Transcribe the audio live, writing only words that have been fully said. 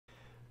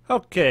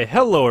Okay,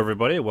 hello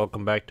everybody.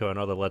 Welcome back to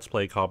another Let's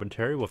Play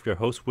commentary with your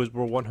host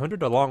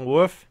Wiz&Hitman along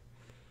with.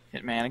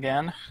 Hitman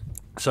again.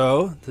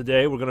 So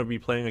today we're going to be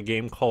playing a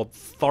game called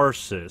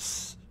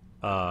Tharsis.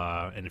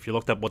 And if you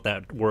looked up what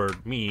that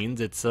word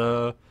means, it's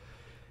a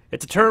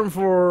term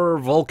for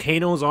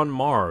volcanoes on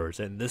Mars.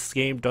 And this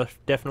game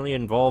definitely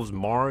involves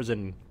Mars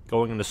and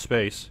going into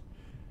space.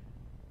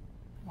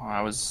 Well,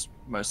 I was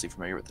mostly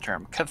familiar with the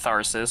term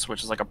catharsis,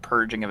 which is like a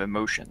purging of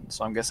emotion.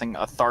 So I'm guessing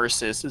a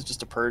tharsis is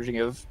just a purging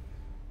of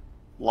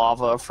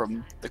lava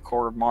from the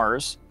core of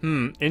Mars.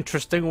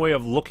 Interesting way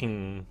of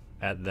looking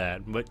at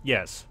that, but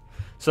yes.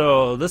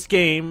 So this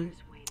game,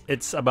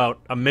 it's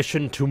about a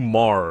mission to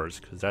Mars,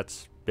 because that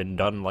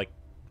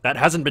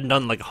hasn't been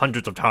done like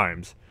hundreds of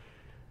times.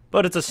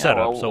 But it's a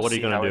setup, so what are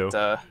you gonna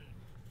do?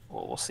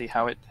 We'll see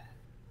how it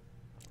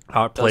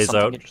Plays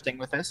something out. interesting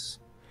with this.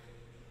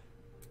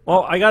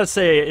 Well, I gotta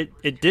say,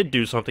 it did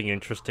do something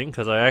interesting,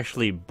 because I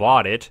actually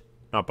bought it.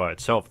 Not by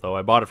itself, though.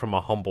 I bought it from a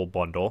Humble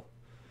Bundle.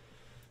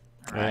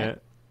 Right.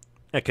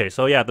 Okay,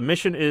 so yeah, the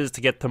mission is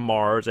to get to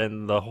Mars,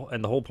 and the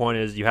whole point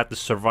is you have to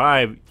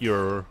survive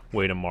your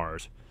way to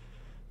Mars.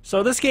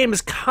 So this game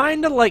is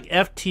kind of like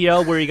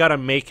FTL, where you gotta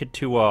make it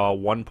to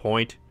one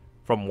point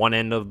from one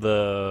end of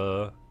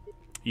the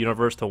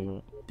universe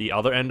to the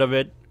other end of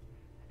it,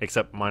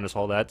 except minus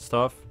all that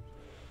stuff.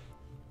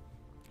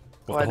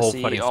 With Glad the whole to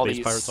see fighting all space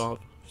these. pirates off,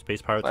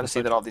 space pirates. Glad And to see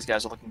such. that all these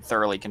guys are looking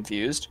thoroughly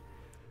confused.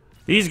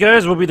 These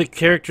guys will be the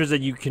characters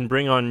that you can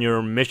bring on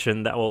your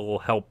mission that will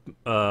help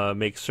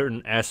make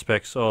certain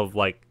aspects of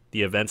like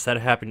the events that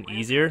happen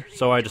easier.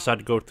 So I decided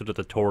to go through the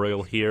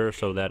tutorial here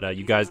so that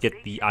you guys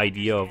get the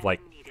idea of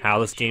like how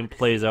this game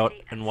plays out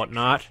and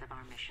whatnot.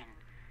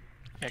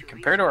 Yeah,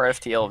 compared to our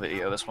FTL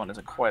video, this one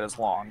isn't quite as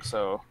long,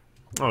 so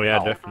Oh yeah,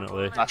 Wow.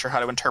 definitely. not sure how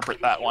to interpret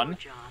that one.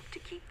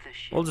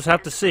 We'll just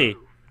have to see.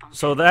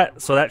 So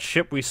that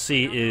ship we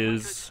see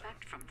is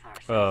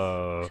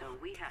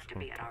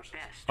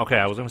okay,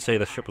 I was gonna say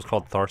the ship was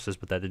called Tharsis,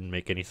 but that didn't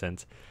make any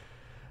sense.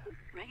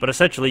 But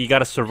essentially, you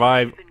gotta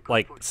survive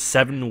like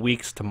 7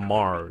 weeks to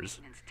Mars.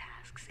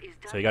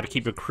 So you gotta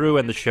keep your crew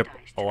and the ship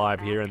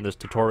alive here, and this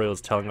tutorial is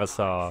telling us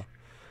how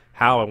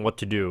and what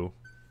to do.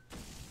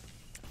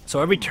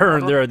 So every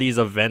turn, there are these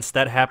events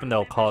that happen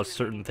that'll cause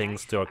certain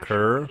things to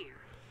occur.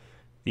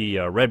 The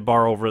red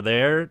bar over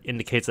there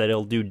indicates that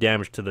it'll do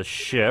damage to the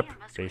ship,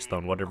 based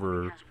on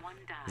whatever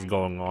is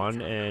going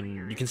on,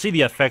 and you can see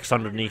the effects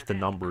underneath the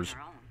numbers.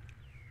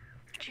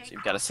 So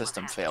you've got a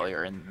system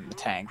failure in the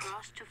tank.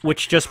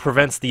 Which just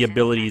prevents the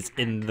abilities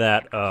in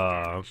that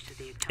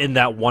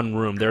one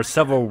room. There are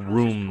several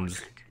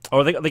rooms,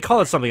 or they call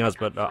it something else,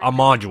 but a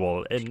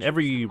module. In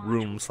every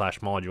room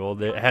slash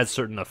module, it has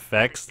certain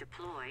effects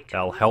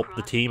that'll help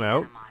the team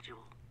out.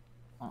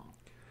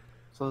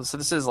 So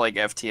this is like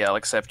FTL,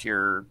 except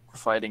you're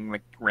fighting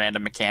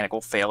random mechanical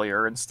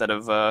failure instead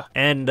of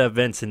And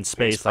events in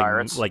space,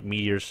 pirates. like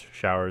meteors,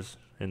 showers,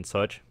 and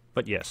such.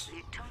 But yes.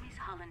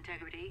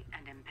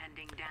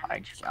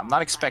 I'm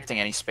not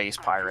expecting any space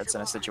pirates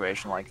in a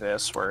situation like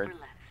this, where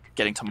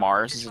getting to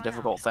Mars is a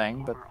difficult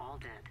thing, but I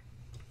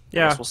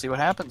Yeah, guess we'll see what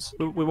happens.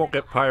 we won't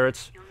get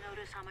pirates.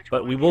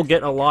 But we will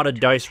get a lot of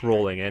dice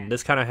rolling, and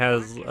this kind of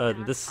has,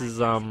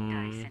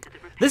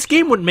 this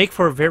game would make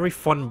for a very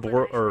fun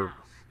board, or,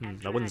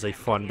 I wouldn't say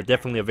fun, but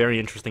definitely a very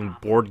interesting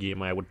board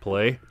game I would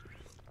play.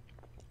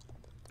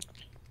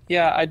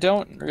 Yeah, I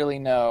don't really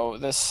know.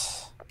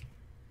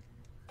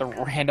 The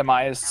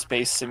randomized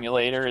space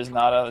simulator is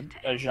not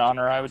a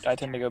genre I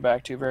tend to go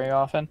back to very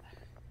often.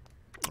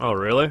 Oh,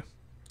 really?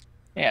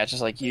 Yeah, it's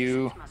just like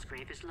you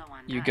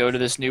go to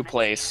this new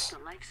place,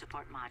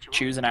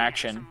 choose an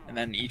action, and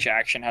then each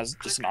action has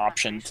just an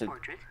option to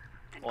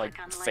like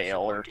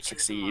fail or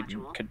succeed,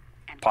 and could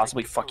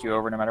possibly fuck you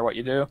over no matter what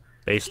you do.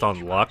 Based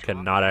on luck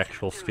and not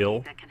actual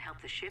skill.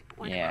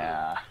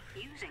 Yeah.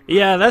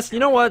 Yeah, that's, you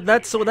know what,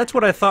 that's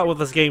what I thought with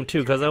this game too,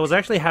 because I was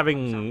actually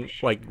having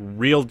like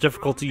real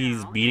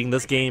difficulties beating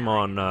this game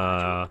on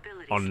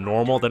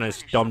normal, then I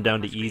dumbed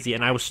down to easy,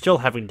 and I was still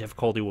having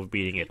difficulty with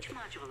beating it.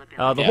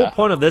 The whole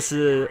point of this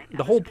is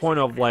the whole point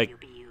of like,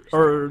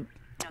 or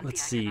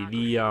let's see,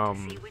 the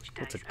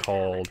what's it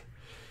called?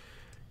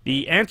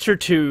 The answer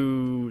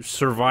to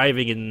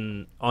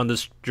surviving on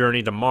this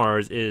journey to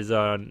Mars is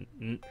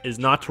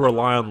not to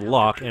rely on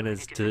luck, and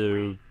is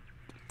to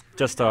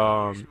just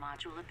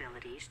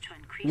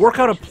work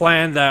out a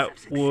plan that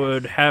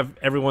would have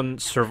everyone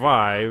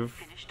survive.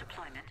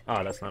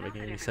 Oh, that's not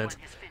making any sense.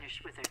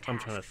 I'm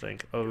trying to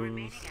think.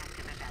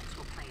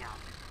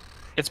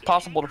 It's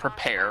possible to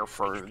prepare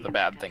for the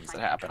bad things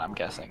that happen, I'm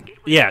guessing.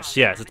 Yes,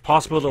 it's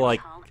possible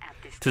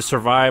to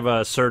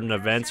survive certain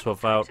events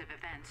without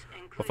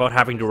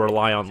having to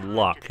rely on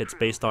luck. It's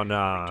based on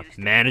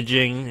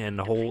managing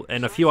and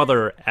a few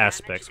other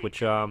aspects,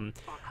 which I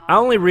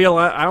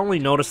only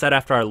noticed that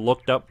after I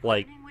looked up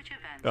like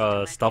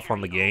stuff on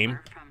the game.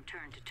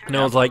 And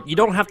I was like, you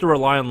don't have to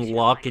rely on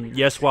luck, and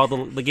yes, while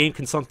the game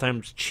can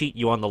sometimes cheat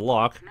you on the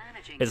luck,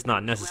 it's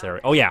not necessary.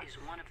 Oh yeah,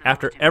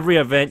 after every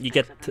event, you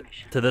get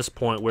to this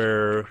point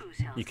where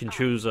you can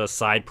choose a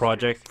side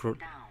project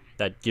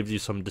that gives you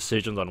some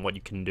decisions on what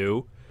you can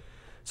do.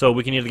 So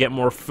we can either get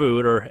more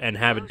food and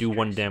have it do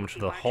 1 damage to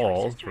the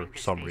hull for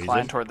some reason.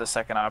 Incline toward the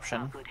second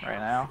option right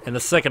now. And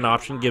the second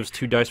option gives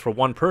 2 dice for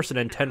 1 person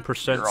and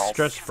 10% You're all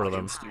stress for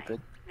them.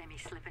 Stupid.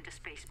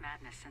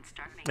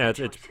 Yeah, it's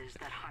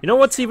you know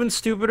what's even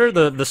stupider?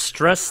 The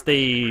stress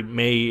they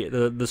made,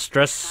 the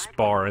stress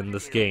bar in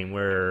this game,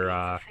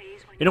 where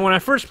you know, when I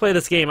first played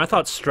this game, I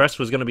thought stress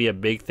was gonna be a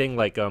big thing,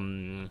 like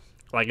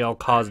it'll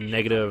cause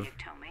negative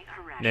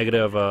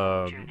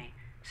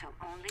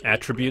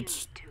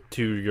attributes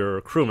to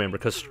your crew member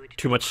because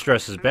too much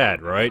stress is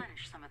bad, right?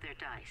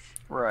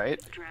 Right.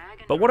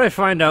 But what I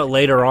find out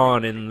later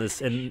on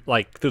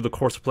like through the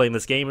course of playing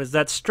this game, is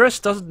that stress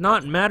does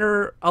not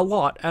matter a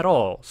lot at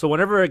all. So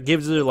whenever it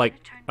gives you like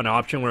an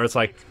option where it's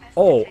like,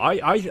 oh,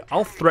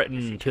 I'll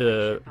threaten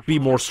to be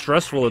more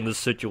stressful in this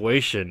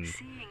situation,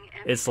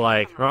 it's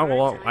like, oh,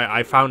 well,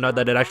 I found out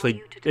that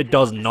it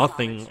does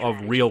nothing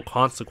of real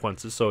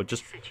consequences. So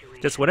just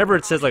whenever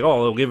it says like,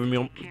 oh,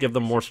 it'll give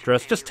them more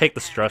stress, just take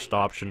the stressed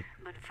option.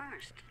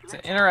 It's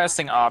an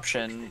interesting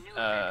option.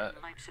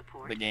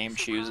 The game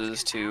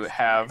chooses to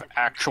have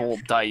actual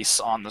dice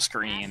on the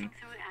screen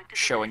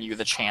showing you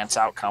the chance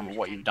outcome of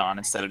what you've done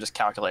instead of just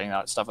calculating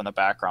that stuff in the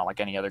background like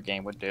any other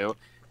game would do.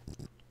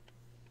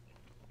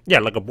 Yeah,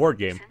 like a board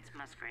game.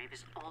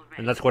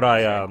 And that's what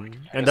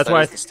that's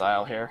why the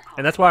style here.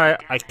 And that's why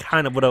I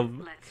kind of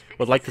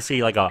would like to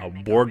see like a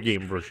board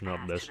game version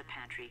of this.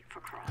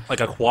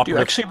 Like a cooperative. Do you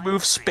actually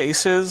move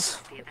spaces?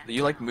 Do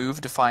you like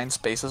move defined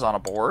spaces on a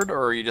board,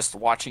 or are you just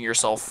watching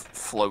yourself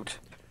float?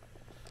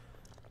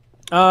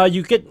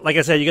 You get, like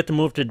I said, you get to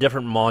move to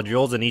different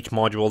modules, and each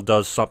module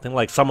does something.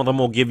 Like some of them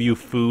will give you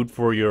food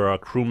for your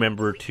crew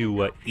member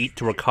to eat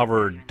to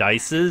recover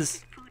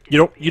dices.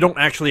 You don't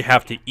actually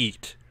have to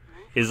eat.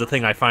 Is the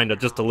thing I find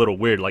just a little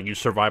weird. Like you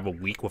survive a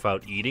week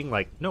without eating.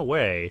 Like no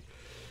way.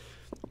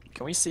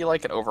 Can we see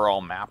like an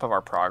overall map of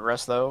our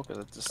progress though?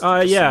 Because it just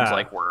yeah. seems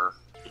like we're.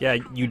 Yeah,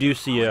 you do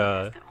see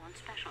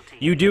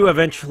you do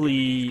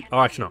eventually.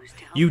 Oh, actually no.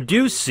 You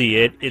do see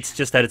it. It's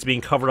just that it's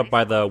being covered up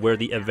by where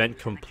the event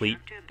complete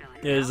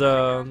is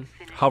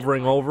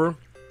hovering over.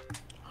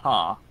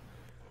 Huh.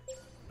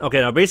 Okay,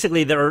 now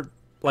basically there are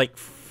like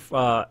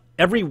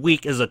every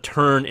week is a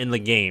turn in the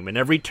game, and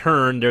every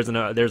turn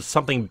there's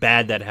something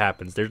bad that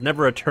happens. There's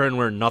never a turn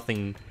where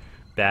nothing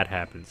bad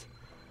happens.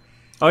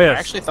 Oh yeah. I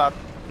actually thought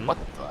what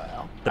the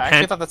hell? I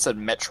actually thought that said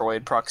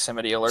Metroid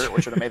proximity alert,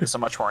 which would have made this a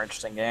much more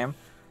interesting game.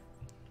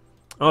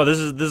 Oh, this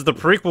is the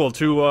prequel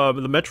to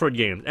the Metroid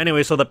game.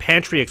 Anyway, so the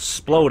pantry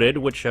exploded,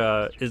 which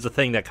is the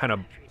thing that kind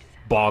of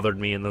bothered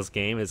me in this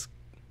game, is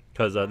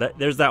because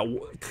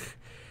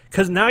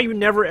because now you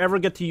never ever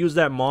get to use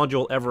that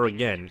module ever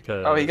again.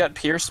 Oh, he got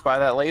pierced by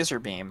that laser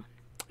beam.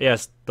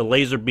 Yes, the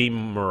laser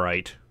beam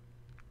right.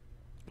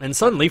 And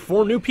suddenly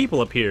 4 new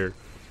people appeared.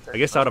 I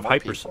guess out of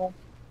hypersleep.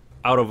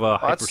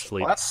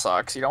 Well, that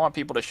sucks. You don't want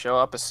people to show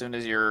up as soon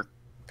as your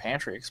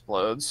pantry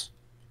explodes.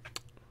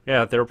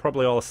 Yeah, they were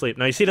probably all asleep.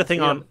 Now you see the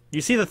thing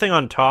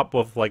on top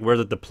of like where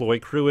the deploy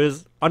crew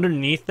is.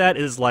 Underneath that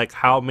is like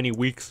how many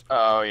weeks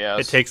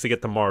it takes to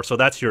get to Mars. So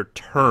that's your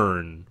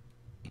turn.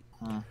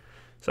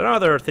 So now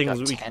there are things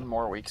we got 10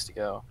 more weeks to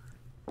go.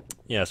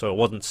 Yeah, so it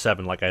wasn't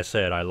 7 like I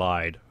said. I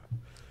lied.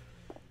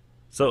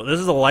 So this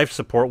is a life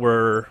support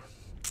where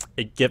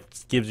it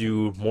gives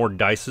you more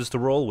dices to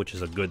roll, which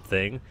is a good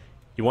thing.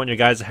 You want your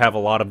guys to have a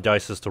lot of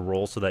dices to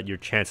roll so that your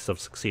chances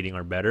of succeeding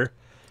are better.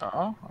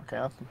 Oh,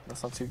 okay.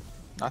 That's not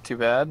too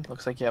bad.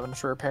 Looks like you have enough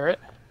to repair it.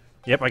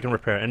 Yep, I can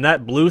repair it. And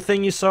that blue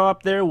thing you saw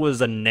up there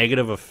was a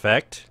negative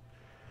effect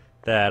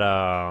that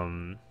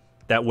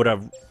that would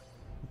have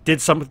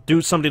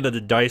do something to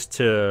the dice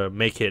to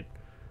make it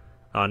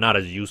not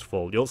as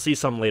useful. You'll see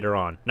some later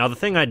on. Now the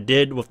thing I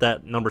did with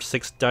that number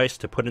 6 dice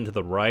to put into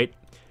the right,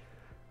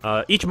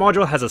 each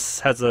module has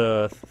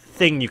a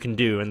thing you can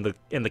do, and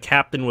the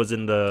captain was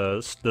in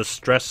the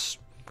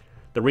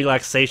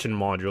relaxation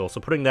module.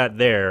 So putting that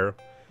there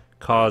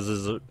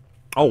causes.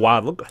 Oh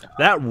wow! Look,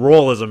 that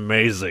roll is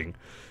amazing.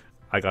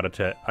 I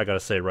gotta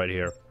say right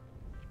here.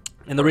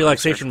 In the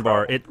relaxation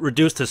bar, it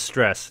reduced his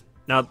stress.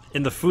 Now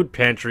in the food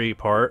pantry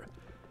part,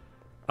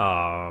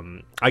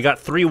 I got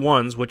 3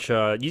 1s, which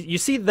you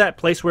see that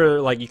place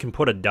where like you can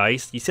put a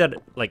dice. You see that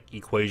like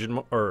equation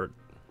or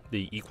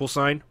the equal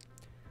sign.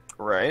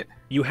 Right.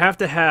 You have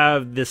to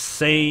have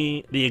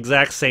the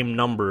exact same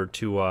number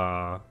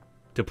to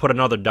put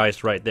another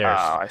dice right there.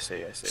 Oh, I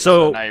see.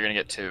 So now you're gonna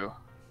get 2.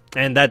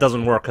 And that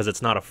doesn't work because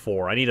it's not a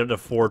 4. I needed a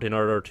 4 in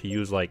order to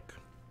use to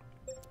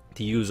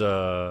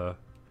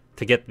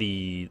get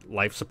the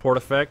life support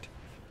effect.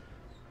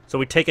 So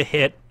we take a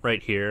hit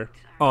right here.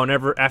 Oh, and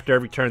after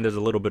every turn, there's a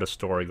little bit of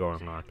story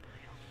going on.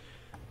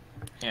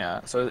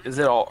 Yeah. So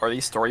are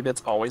these story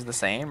bits always the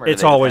same? Or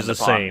it's always the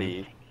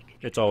same.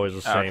 It's always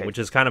the same, which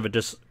is kind of a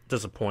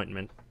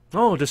disappointment.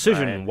 Oh,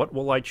 decision. Right. What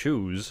will I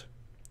choose?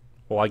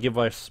 Will I give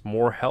us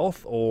more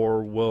health,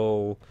 or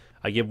will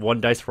I give 1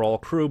 dice for all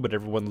crew, but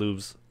everyone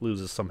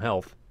loses some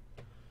health?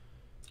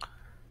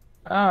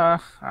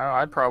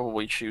 I'd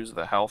probably choose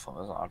the health on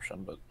this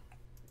option, but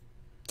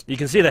You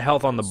can see the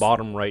health on the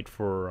bottom right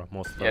for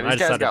most of them. Yeah, I these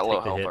guys decided to got take low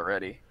the health hit.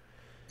 already.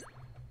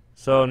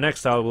 So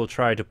next I will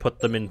try to put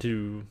them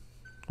into...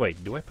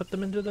 Wait, do I put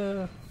them into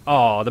the...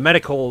 Oh, the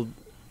medical...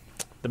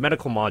 The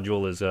medical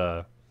module is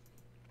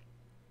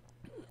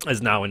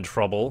now in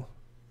trouble.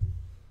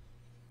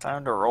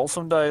 Time to roll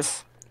some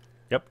dice.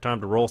 Yep,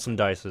 time to roll some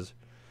dices.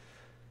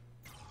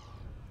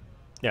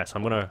 Yes,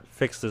 I'm gonna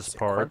fix this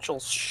part. Sequential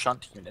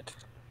shunt unit.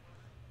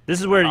 This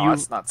is where Oh, you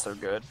that's not so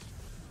good.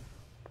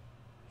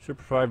 should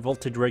provide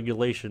voltage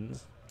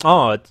regulations.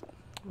 Oh, it's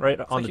right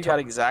Looks on like the you top. got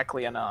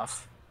exactly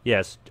enough.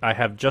 Yes, I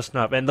have just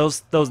enough. And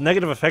those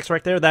negative effects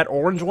right there, that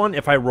orange one,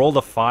 if I rolled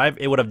a 5,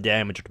 it would have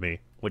damaged me,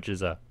 which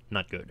is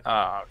not good.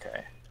 Oh,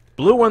 okay.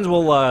 Blue ones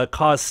will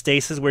cause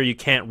stasis where you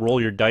can't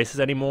roll your dice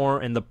anymore,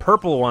 and the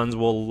purple ones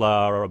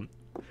will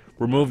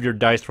remove your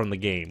dice from the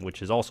game,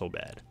 which is also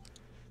bad.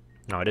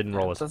 No, I didn't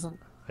roll a. It doesn't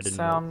I didn't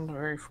sound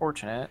very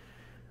fortunate.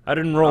 I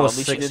didn't roll a At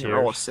least 6 you didn't here.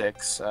 roll a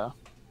 6, so...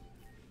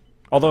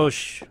 Although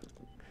she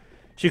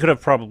could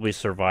have probably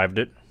survived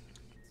it.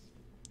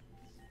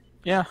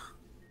 Yeah.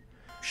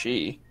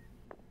 She.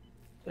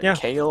 Yeah.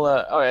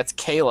 Kayla. Oh, it's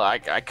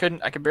Kayla. I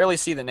could barely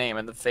see the name,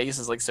 and the face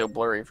is like so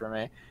blurry for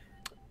me.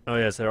 Oh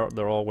yes,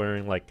 they're all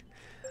wearing like.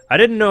 I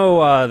didn't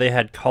know they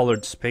had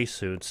colored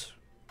spacesuits.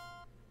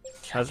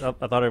 I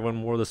thought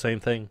everyone wore the same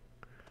thing.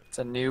 It's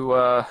a new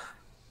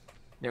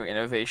new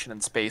innovation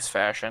in space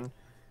fashion.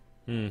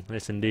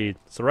 Yes, indeed.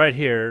 So right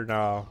here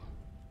now.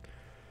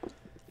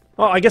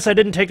 Well, I guess I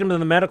didn't take them to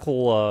the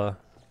medical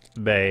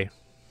bay.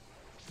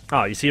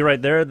 Oh, you see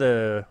right there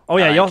the. Oh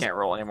yeah, you also... can't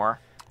roll anymore.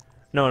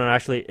 No,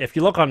 actually, if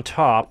you look on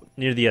top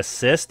near the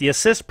assist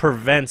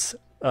prevents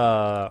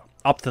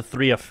up to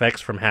 3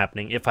 effects from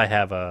happening if I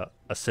have a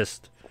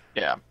assist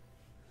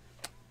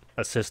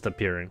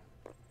appearing.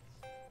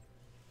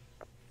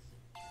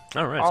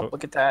 All right. Oh, So,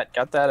 look at that!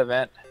 Got that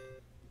event.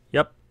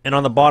 yep. And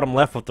on the bottom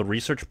left of the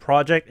research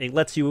project, it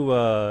lets you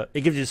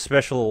it gives you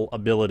special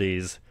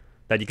abilities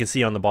that you can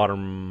see on the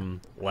bottom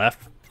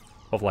left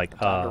of like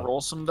Time to roll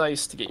some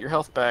dice to get your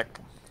health back.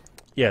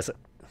 yes.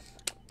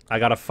 I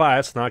got a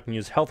 5, so now I can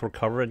use health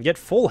recover and get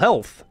full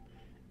health.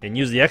 And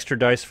use the extra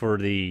dice for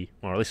the,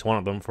 or at least one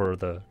of them for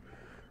the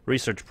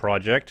research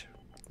project.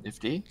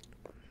 Nifty.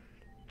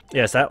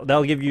 Yes,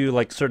 that'll give you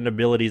like certain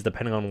abilities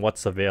depending on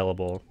what's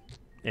available.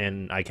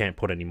 And I can't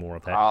put any more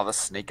of that. Oh, the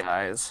snake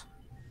eyes.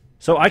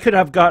 So I could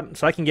have gotten,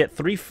 so I can get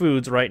 3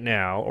 foods right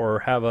now, or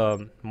have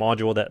a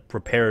module that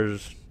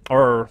repairs,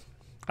 or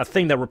a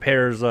thing that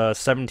repairs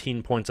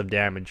 17 points of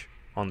damage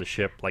on the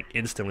ship, like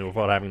instantly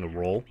without having to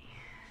roll.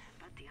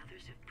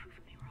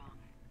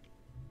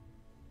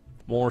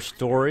 More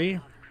story.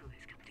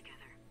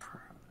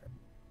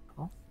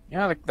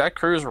 Yeah, that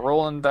crew's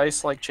rolling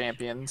dice like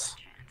champions.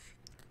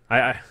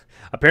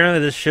 Apparently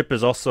this ship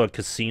is also a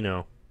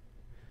casino.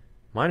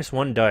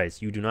 -1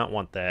 dice. You do not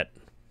want that.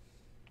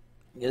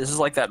 Yeah, this is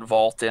like that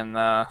vault in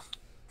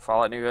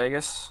Fallout New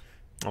Vegas,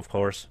 Of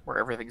course. where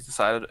everything's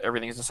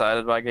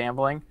decided by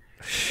gambling.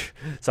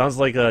 Sounds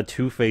like a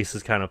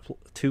Two-Faces kind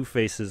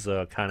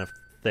of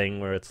thing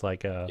where it's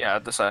like a Yeah,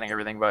 deciding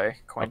everything by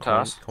coin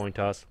toss. Coin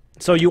toss.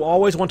 So you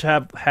always want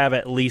to have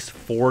at least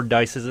 4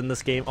 dices in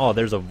this game. Oh,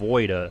 there's a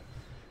void area.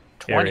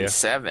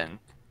 27.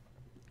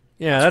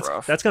 Yeah, That's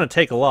rough. that's gonna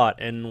take a lot.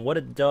 And what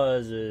it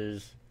does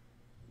is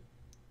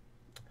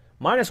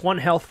 -1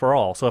 health for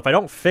all. So if I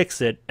don't fix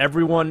it,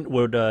 everyone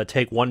would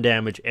take 1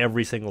 damage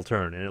every single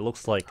turn. And it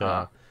looks like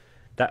that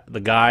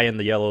the guy in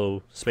the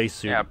yellow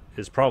spacesuit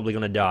is probably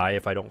gonna die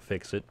if I don't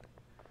fix it.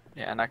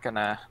 Yeah, not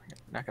gonna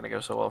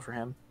go so well for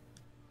him.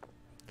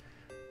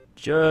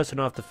 Just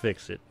enough to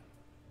fix it.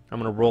 I'm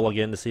gonna roll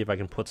again to see if I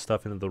can put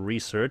stuff into the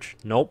research.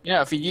 Nope.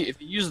 Yeah, if you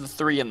use the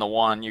 3 and the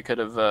 1, you could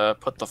have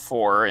put the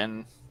 4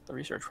 in the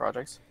research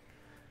projects.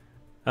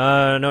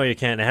 No, you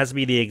can't. It has to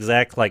be the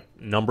exact like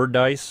numbered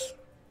dice.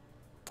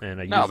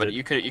 And I No, used but it.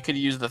 you could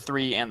use the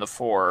 3 and the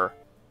 4,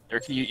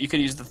 or you could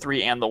use the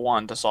 3 and the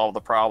 1 to solve the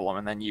problem,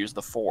 and then use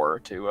the 4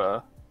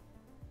 to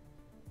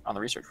on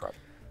the research project.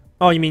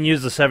 Oh, you mean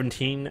use the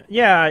 17?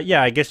 Yeah,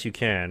 I guess you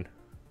can.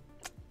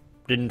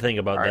 Didn't think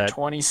about All right, that.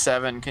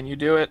 27. Can you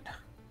do it?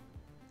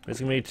 It's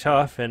gonna be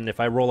tough, and if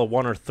I roll a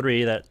 1 or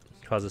 3, that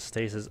causes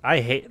stasis. I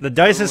hate the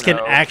dices can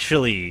no.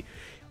 actually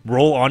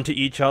roll onto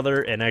each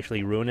other and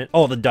actually ruin it.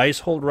 Oh, the dice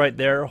hold right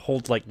there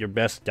holds like your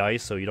best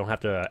dice, so you don't have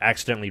to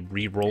accidentally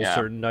re-roll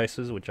certain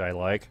dices, which I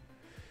like.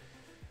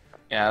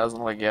 Yeah, it doesn't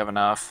look like you have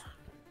enough.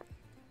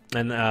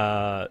 And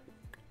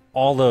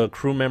all the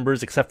crew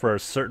members except for a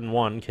certain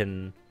one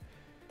can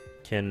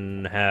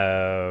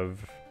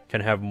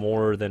have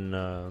more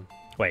than.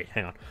 Wait,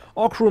 hang on.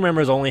 All crew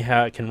members only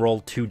can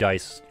roll 2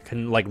 dice.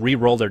 Can like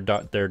re-roll their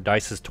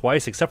dices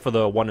twice, except for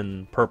the one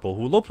in purple,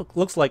 who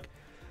looks like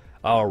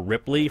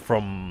Ripley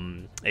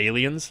from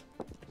Aliens.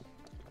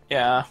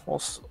 Yeah,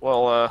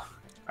 well,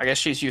 I guess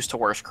she's used to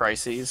worse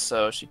crises,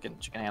 so she can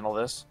handle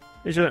this.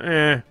 It's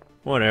just,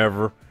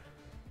 whatever.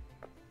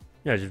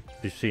 Yeah,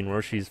 you've seen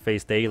worse. She's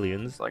faced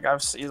aliens. Like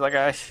he's like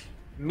a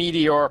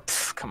meteor.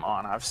 Pff, come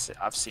on,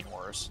 I've seen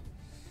worse.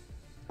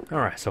 All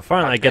right, so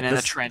finally I've I get been in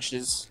this. the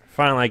trenches.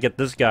 Finally, I get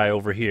this guy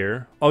over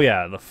here. Oh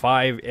yeah, the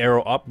 5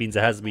 arrow up means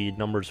it has to be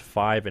numbers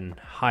 5 and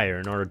higher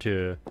in order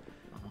to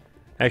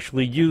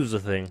actually use the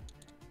thing.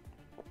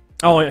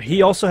 Oh,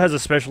 he also has a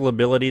special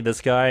ability,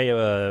 this guy.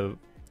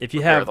 If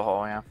you have the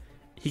hull, yeah.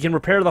 He can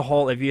repair the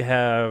hull if you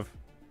have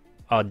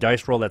a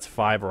dice roll that's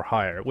 5 or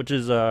higher, which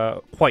is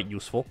quite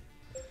useful.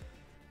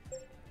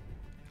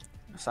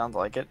 Sounds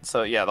like it.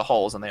 So yeah, the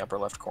hull is in the upper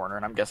left corner,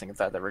 and I'm guessing if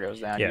that ever goes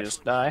down, Yes. you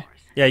just die.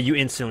 Yeah, you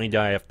instantly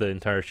die if the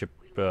entire ship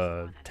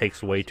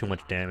takes way too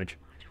much damage.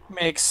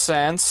 Makes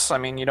sense. I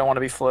mean, you don't want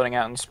to be floating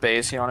out in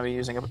space. You don't want to be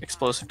using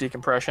explosive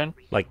decompression.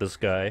 Like this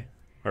guy,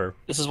 or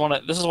This is one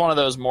of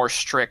those more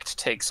strict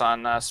takes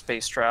on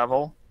space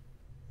travel,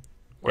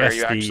 where Yes,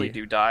 you actually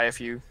do die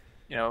if you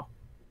know,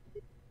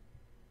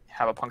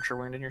 have a puncture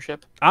wound in your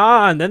ship.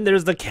 and then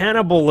there's the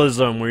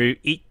cannibalism where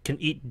you can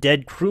eat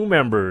dead crew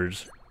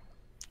members.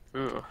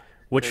 Ooh.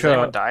 Which Has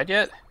anyone died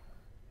yet?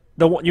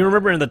 you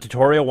remember in the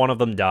tutorial one of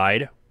them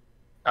died?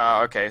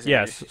 Oh, okay. So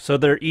Yes, so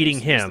they're eating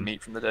use the him.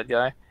 meat from the dead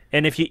guy.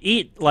 And if you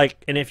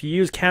if you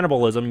use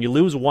cannibalism, you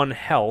lose 1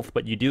 health,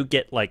 but you do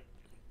get like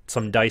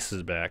some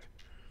dices back.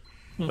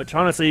 Which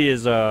honestly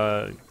is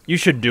you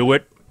should do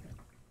it.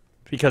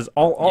 Because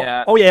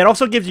Yeah. oh yeah, it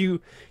also gives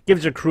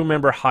your crew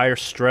member higher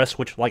stress,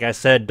 which like I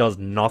said does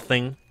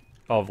nothing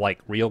of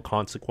like real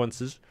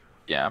consequences.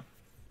 Yeah.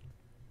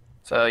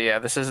 So yeah,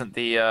 this isn't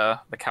the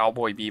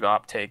Cowboy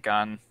Bebop take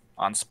on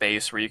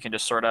space where you can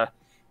just sort of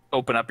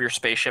open up your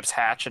spaceship's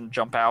hatch and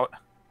jump out,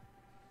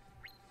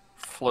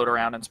 float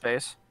around in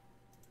space,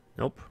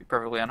 Nope. be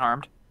perfectly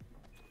unharmed.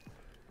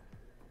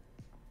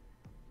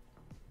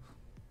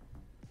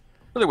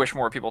 Really wish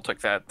more people took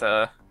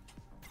that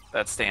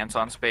stance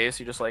on space.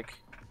 You just like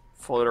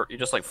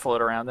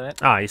float around in it.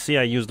 Ah, you see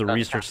I used the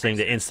research thing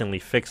to instantly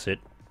fix it.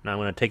 Now I'm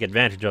going to take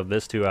advantage of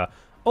this to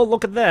oh,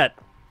 look at that.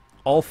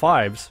 All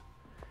 5s.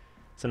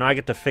 So now I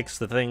get to fix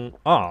the thing.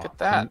 Oh, Look at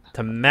that.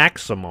 to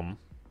maximum.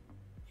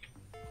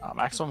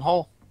 Maximum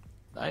hull.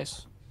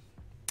 Nice.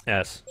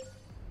 Yes.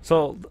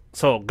 So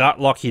got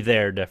lucky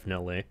there,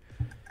 definitely.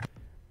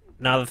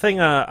 Now the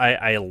thing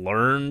I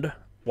learned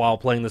while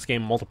playing this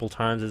game multiple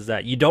times is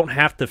that you don't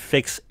have to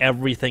fix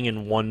everything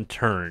in one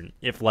turn.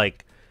 If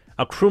like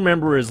a crew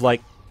member is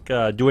like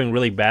doing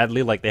really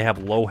badly, like they have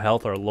low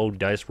health or low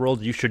dice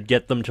rolls, you should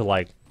get them to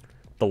like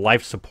the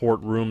life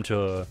support room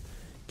to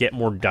get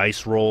more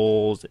dice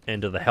rolls,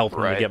 and to the health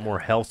room to get more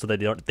health so that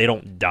they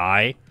don't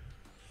die.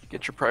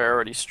 Get your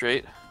priorities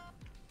straight.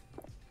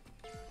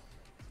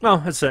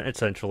 Well,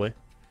 essentially.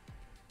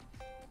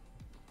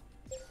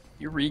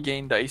 You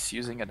regain dice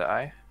using a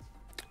die.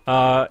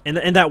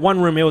 In that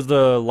one room, it was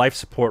the life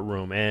support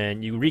room,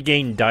 and you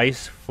regain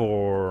dice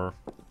for.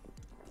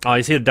 Oh,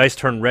 you see the dice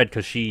turn red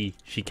because she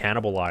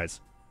cannibalized.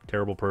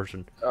 Terrible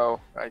person.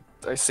 Oh,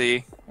 I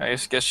see. I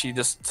guess she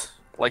just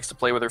likes to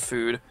play with her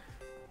food.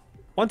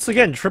 Once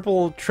again,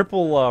 triple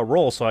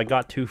roll, so I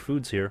got 2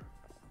 foods here,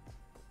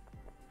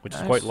 which is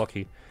quite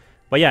lucky.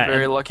 But yeah,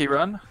 very lucky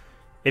run.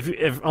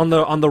 If on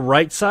the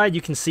right side,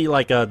 you can see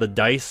like the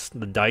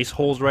dice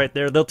holes right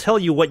there. They'll tell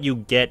you what you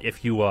get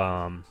if you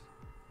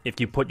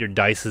put your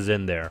dices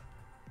in there.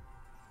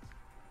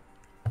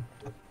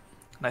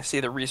 And I see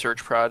the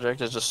research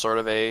project is just sort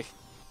of a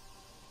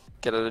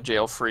get out of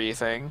jail free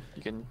thing.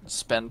 You can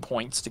spend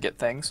points to get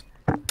things.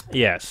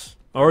 Yes.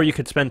 Or you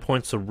could spend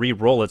points to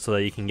re-roll it so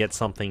that you can get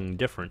something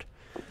different.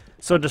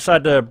 So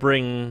decide to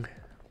bring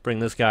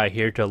this guy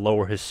here to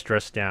lower his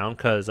stress down,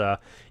 because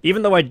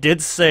even though I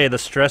did say the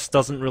stress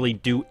doesn't really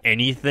do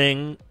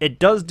anything, it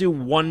does do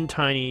one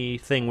tiny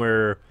thing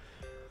where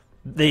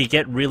they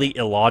get really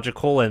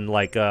illogical, and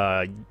like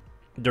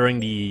during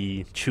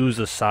the choose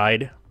a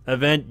side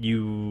event,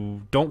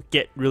 you don't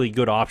get really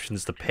good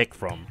options to pick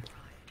from.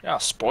 Yeah,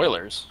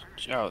 spoilers.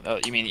 Oh,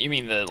 you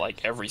mean the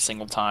like every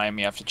single time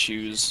you have to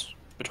choose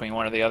between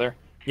one or the other?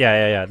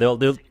 Yeah.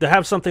 They'll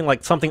have something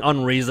like something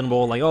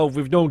unreasonable, like, oh, if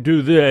we don't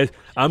do this,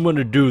 I'm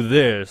gonna do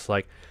this.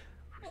 Like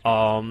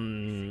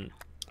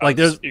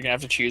there's you're gonna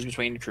have to choose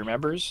between crew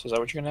members. Is that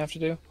what you're gonna have to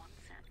do?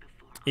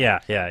 Yeah.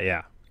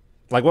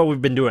 Like what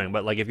we've been doing,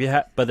 but like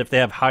if they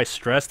have high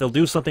stress, they'll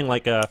do something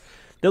like where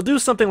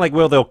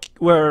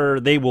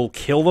they will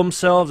kill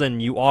themselves,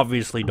 and you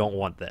obviously don't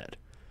want that.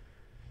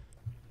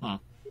 I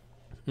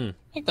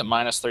think the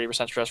minus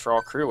 30% stress for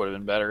all crew would have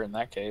been better in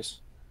that case.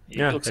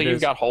 Yeah, it looks like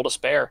you've got hull to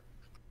spare.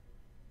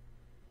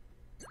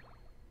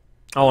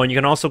 Oh, and you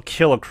can also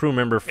kill a crew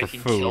member for You can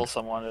food. kill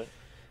someone.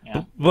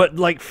 Yeah. But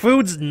like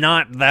food's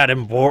not that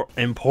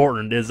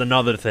important is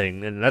another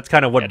thing, and that's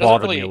kind of what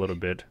bothered me a little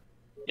bit.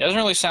 Yeah, it doesn't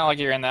really sound like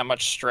you're in that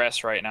much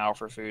stress right now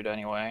for food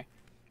anyway.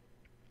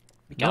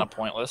 Kind of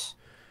pointless.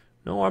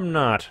 No, I'm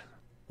not.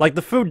 Like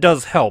the food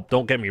does help.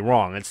 Don't get me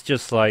wrong. It's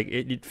just like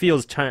it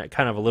feels kind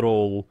of a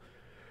little.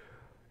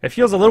 It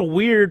feels a little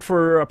weird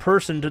for a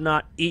person to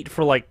not eat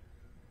for like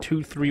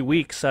 2-3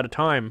 weeks at a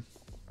time.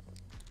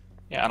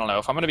 Yeah, I don't know.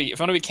 If I'm gonna be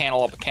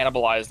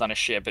cannibalized on a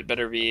ship, it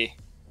better be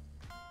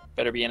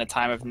in a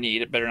time of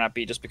need. It better not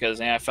be just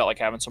because I felt like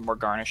having some more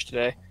garnish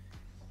today.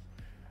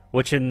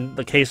 Which in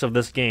the case of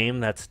this game,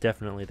 that's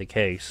definitely the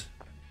case.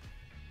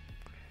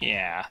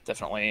 Yeah,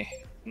 definitely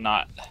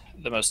not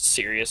the most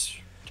serious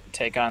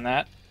take on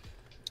that.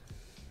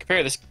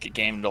 Compare this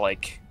game to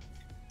like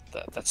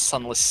that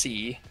Sunless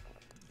Sea.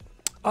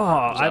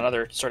 Oh,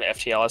 Another sort of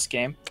FTLS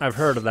game. I've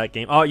heard of that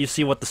game. Oh, you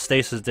see what the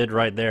stasis did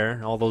right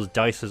there? All those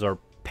dices are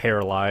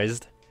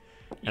paralyzed,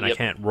 and I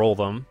can't roll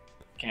them.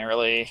 Can't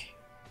really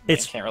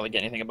get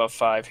anything above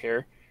 5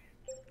 here.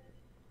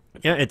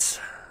 Yeah,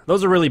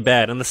 those are really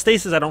bad. And the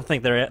stasis, I don't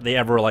think they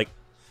ever like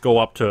go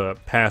up to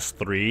past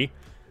 3,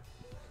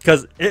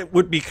 because it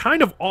would be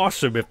kind of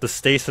awesome if the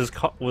stasis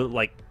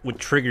would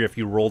trigger if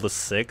you rolled a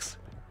 6.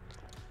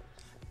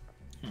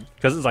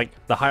 Because it's like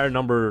the higher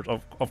numbers.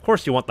 Of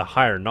course, you want the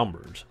higher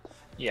numbers.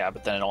 Yeah,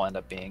 but then it'll end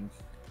up being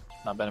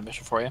not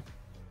beneficial for you.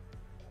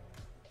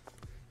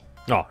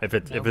 No, if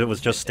it was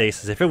just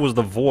stasis. If it was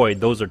the void,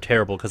 those are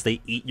terrible because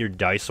they eat your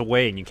dice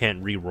away and you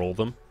can't re-roll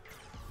them.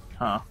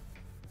 Huh.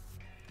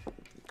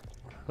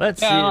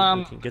 Let's see if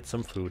we can get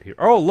some food here.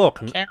 Oh,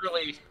 look! Can't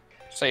really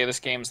say this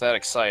game's that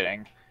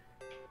exciting.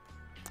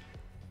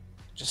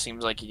 Just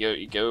seems like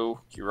you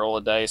roll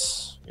a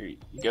dice,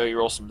 you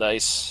roll some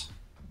dice,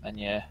 and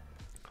you.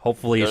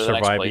 Hopefully you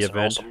survive the event.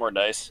 Roll some more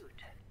dice.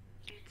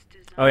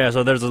 Oh yeah,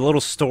 so there's a little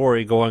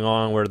story going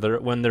on where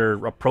when they're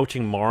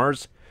approaching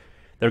Mars,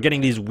 they're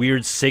getting these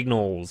weird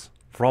signals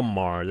from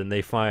Mars, and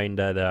they find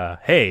that,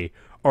 hey,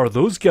 are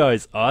those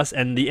guys us?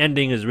 And the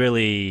ending is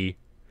really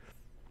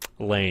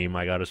lame,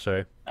 I gotta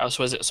say. Oh,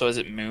 so is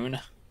it Moon?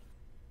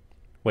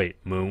 Wait,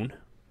 Moon?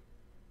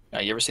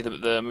 You ever see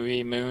the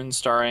movie Moon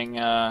starring,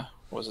 what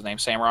was his name,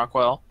 Sam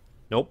Rockwell?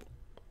 Nope.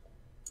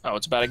 Oh,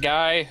 it's about a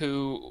guy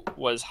who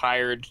was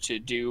hired to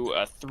do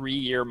a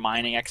 3-year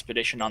mining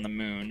expedition on the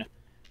moon,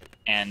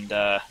 and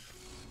at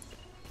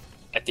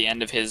the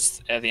end of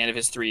his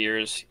 3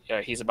 years,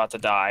 he's about to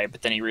die.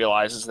 But then he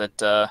realizes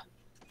that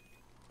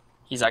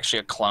he's actually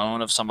a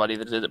clone of somebody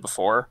that did it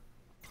before.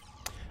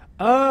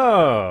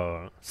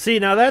 Oh, see,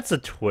 now that's a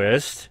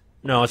twist.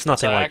 No, it's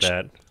nothing like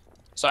that.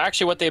 So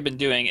actually, what they've been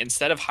doing,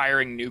 instead of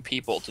hiring new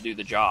people to do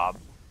the job,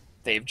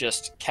 they've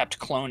just kept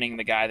cloning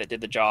the guy that did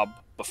the job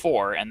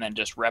before, and then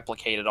just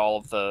replicated all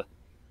of the,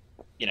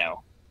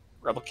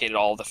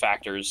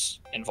 factors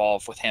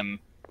involved with him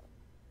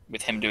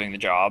doing the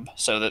job,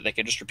 so that they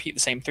could just repeat the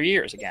same 3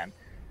 years again.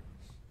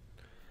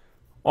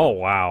 Oh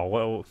wow!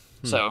 Well,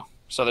 so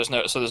there's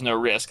no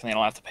risk, and they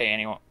don't have to pay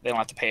anyone. They don't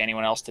have to pay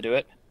anyone else to do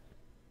it.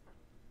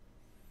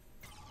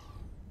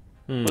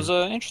 It was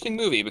an interesting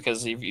movie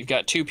because you've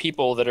got 2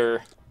 people that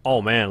are.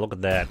 Oh man, look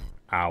at that!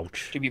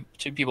 Ouch!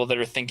 2 people that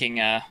are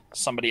thinking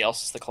somebody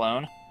else is the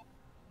clone.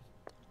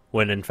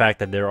 When in fact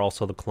that they're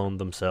also the clone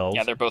themselves.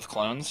 Yeah, they're both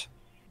clones.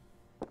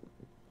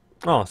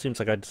 Oh, seems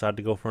like I decided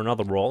to go for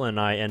another roll, and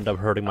I end up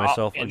hurting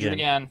myself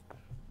again.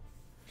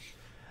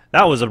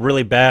 That was a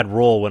really bad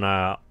roll when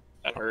I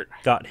that hurt.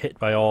 Got hit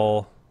by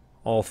all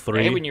 3.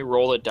 I hate when you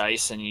roll a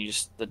dice and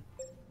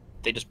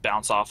they just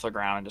bounce off the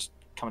ground and just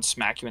come and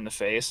smack you in the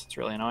face. It's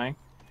really annoying.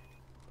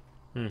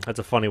 That's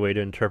a funny way to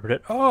interpret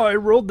it. Oh, I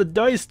rolled the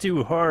dice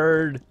too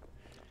hard.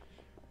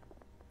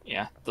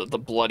 Yeah, the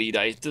bloody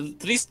dice. Do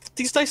these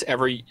dice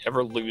ever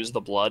lose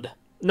the blood?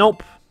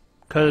 Nope.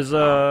 Because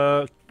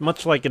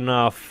much like in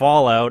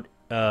Fallout,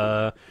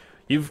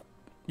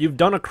 you've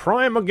done a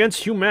crime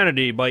against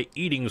humanity by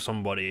eating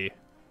somebody.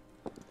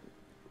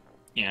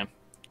 Yeah.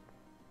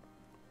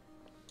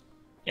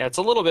 Yeah, it's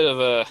a little bit of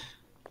a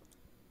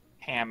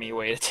hammy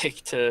way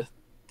to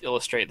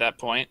illustrate that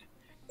point.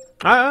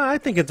 I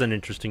think it's an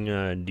interesting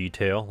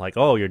detail. Like,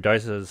 oh, your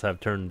dice have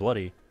turned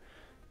bloody.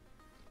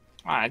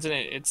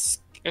 It's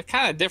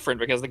kind of different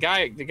because the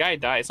guy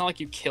died. It's not like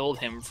you killed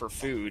him for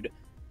food.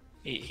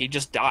 He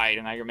just died,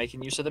 and now you're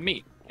making use of the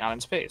meat out in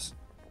space.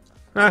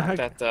 I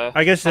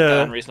guess not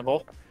that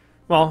unreasonable.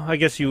 Well, I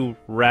guess you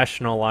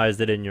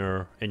rationalized it in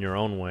your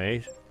own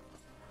way.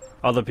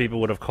 Other people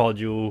would have called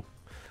you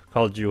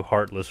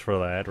heartless for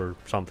that or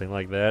something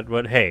like that.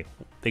 But hey,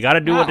 they got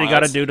to do what they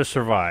got to do to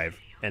survive,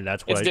 and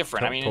that's what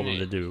I told them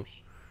to do.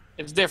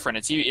 It's different.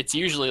 It's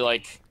usually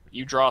like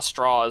you draw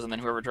straws, and then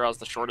whoever draws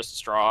the shortest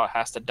straw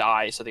has to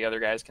die so the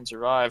other guys can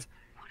survive.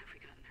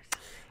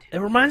 It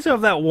reminds me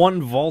of that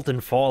one vault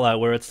in Fallout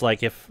where it's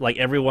like if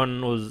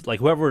everyone was like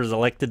whoever is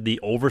elected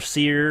the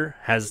overseer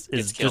is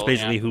killed, just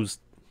basically who's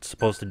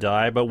supposed to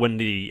die, but when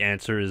the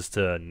answer is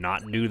to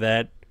not do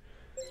that.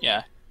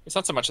 Yeah, it's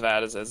not so much of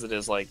that as it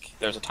is like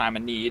there's a time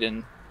of need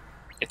and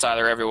it's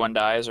either everyone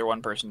dies or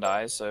one person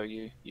dies, so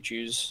you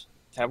choose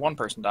to have one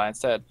person die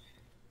instead.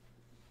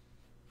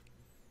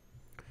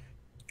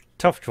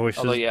 Tough choices.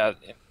 Although yeah,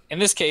 in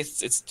this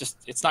case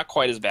it's not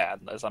quite as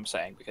bad as I'm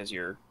saying because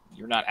you're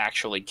not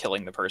actually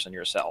killing the person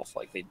yourself.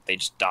 Like they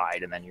just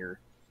died, and then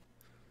you're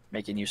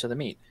making use of the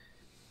meat.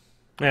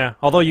 Yeah,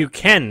 although you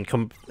can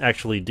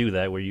actually do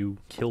that where you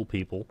kill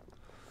people.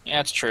 Yeah,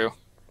 it's true.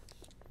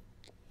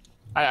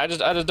 I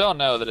just don't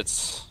know that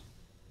it's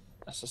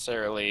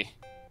necessarily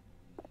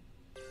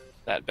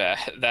that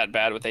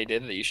bad what they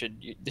did. That they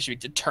should be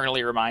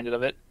eternally reminded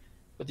of it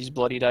with these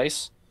bloody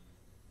dice.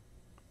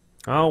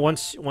 Oh,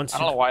 once I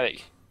don't know why they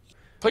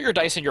put your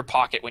dice in your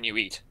pocket when you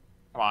eat.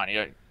 Come on,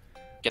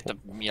 get the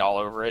meat all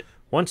over it.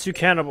 Once you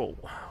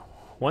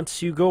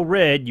go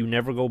red, you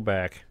never go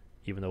back.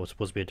 Even though it's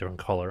supposed to be a different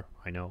color,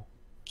 I know.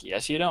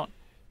 Yes, you don't.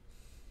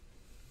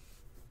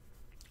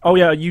 Oh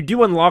yeah, you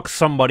do unlock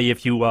somebody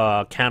if you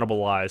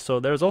cannibalize. So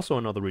there's also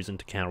another reason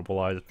to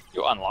cannibalize.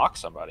 You unlock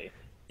somebody.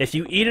 If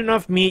you eat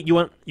enough meat,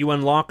 you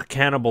unlock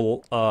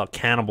cannibal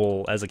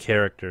as a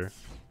character.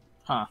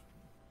 Huh.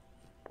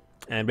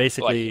 And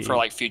basically, for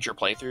like future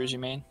playthroughs, you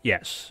mean?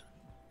 Yes.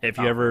 If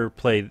you ever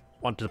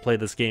want to play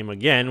this game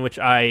again, which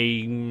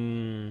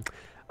I'm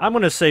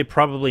gonna say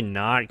probably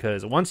not,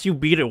 because once you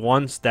beat it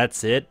once,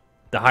 that's it.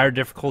 The higher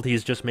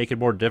difficulties just make it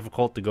more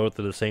difficult to go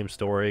through the same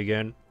story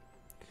again.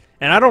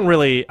 And I don't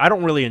really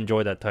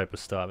enjoy that type of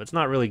stuff. It's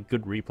not really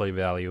good replay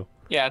value.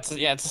 Yeah, if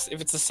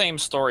it's the same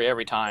story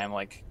every time,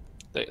 like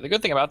the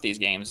good thing about these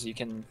games is you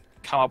can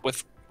come up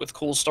with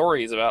cool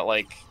stories about,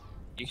 like,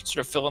 you can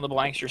sort of fill in the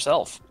blanks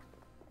yourself.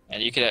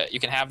 And you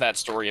can have that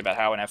story about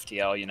how in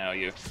FTL, you know,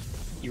 you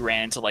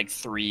ran into like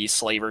 3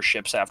 slaver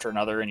ships after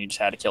another and you just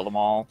had to kill them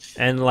all.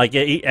 And like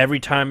every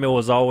time it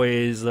was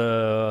always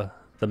the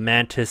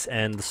Mantis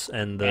and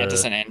the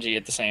Mantis and Engie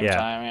at the same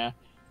time, yeah.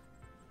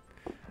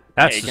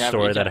 That's the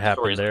story that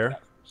happened there.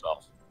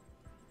 Like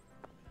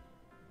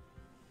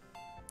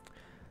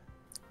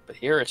but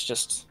here it's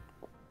just,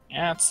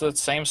 it's the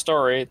same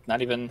story. Not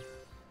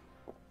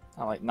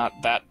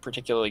that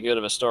particularly good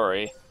of a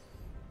story.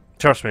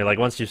 Trust me, like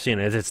once you've seen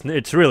it,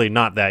 it's really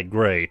not that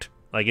great.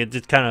 Like it's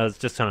just kind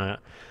of.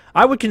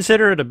 I would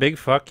consider it a big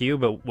fuck you,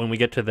 but when we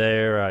get to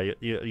there,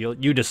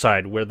 you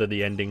decide whether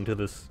the ending to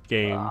this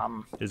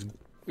game is.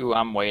 Ooh,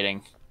 I'm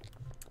waiting.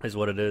 Is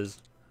what it is.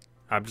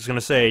 I'm just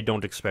gonna say,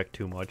 don't expect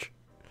too much.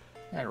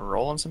 And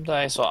rolling some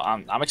dice. Well,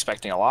 I'm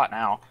expecting a lot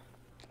now.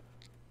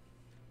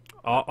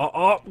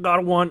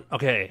 Got one.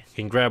 Okay,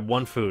 can grab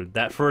one food.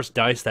 That first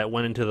dice that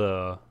went into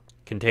the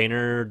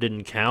container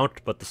didn't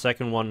count, but the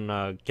second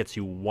one gets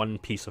you 1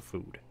 piece of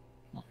food.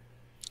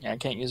 Yeah, I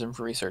can't use them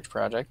for research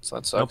projects, so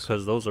that sucks. Nope,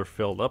 because those are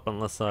filled up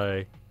unless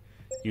I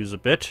use a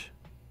bit.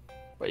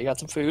 But you got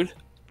some food?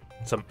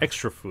 Some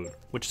extra food,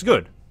 which is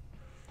good.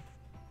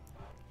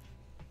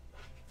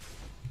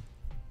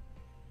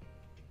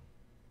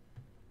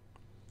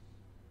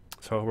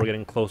 So we're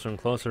getting closer and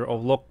closer. Oh,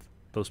 look,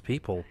 those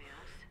people.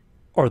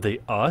 Are they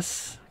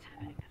us?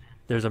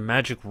 There's a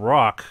magic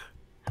rock.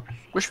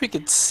 Wish we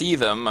could see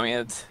them. I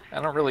mean,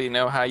 I don't really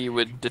know how you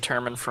would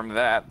determine from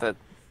that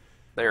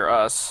they're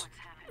us.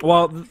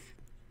 Well,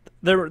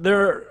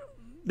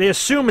 they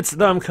assume it's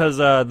them because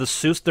the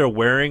suits they're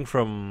wearing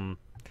from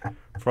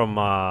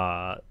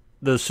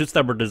the suits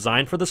that were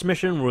designed for this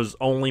mission was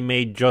only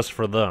made just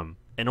for them,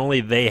 and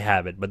only they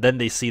have it. But then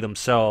they see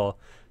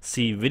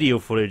see video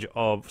footage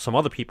of some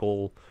other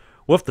people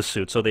with the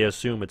suit, so they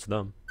assume it's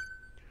them.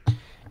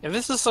 If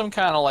this is some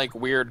kind of like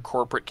weird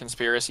corporate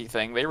conspiracy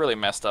thing, they really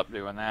messed up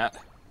doing that.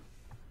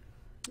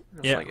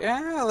 It's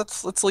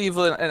like, let's leave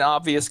an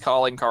obvious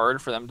calling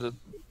card for them to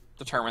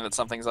determine that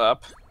something's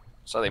up,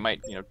 so they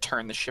might,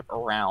 turn the ship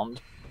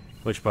around.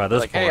 Which by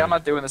this point, hey, I'm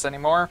not doing this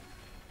anymore.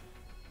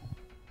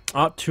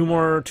 Oh, two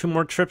more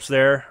trips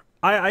there.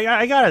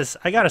 I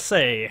gotta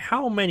say,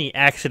 how many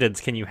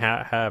accidents can you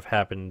have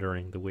happen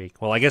during the week?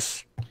 Well, I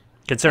guess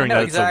considering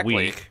that it's a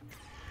week.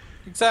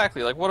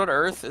 Exactly. Like, what on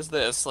earth is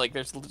this? Like,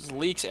 there's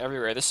leaks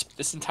everywhere.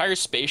 This entire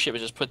spaceship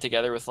is just put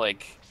together with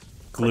like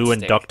glue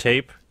and duct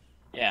tape.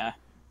 Yeah.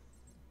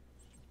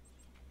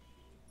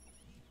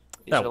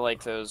 These are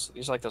like those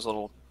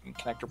little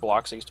connector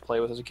blocks I used to play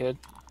with as a kid.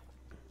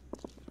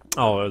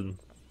 Oh,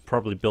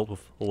 probably built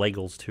with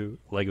Legos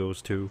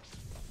too.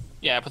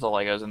 Yeah, I put the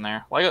Legos in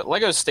there.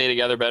 Legos stay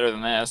together better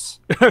than this.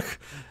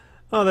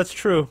 Oh, that's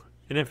true.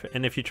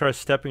 And if you try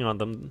stepping on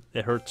them,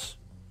 it hurts.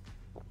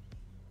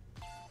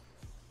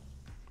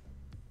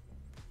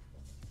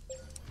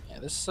 Yeah,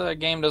 this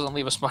game doesn't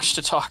leave us much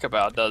to talk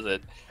about, does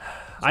it?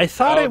 I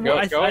thought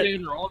go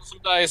in, roll some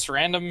dice,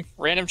 random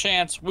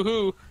chance,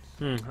 woohoo!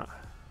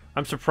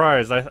 I'm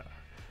surprised.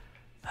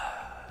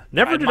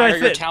 Never did I I your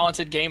fit.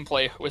 talented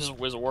gameplay was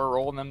we're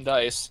rolling them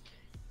dice.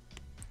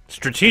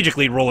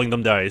 Strategically rolling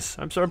them dice.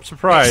 I'm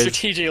surprised.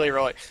 Strategically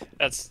rolling.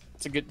 It's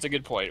a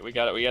good point. We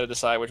got to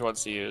decide which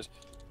ones to use.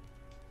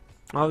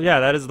 Oh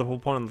yeah, that is the whole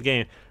point of the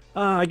game.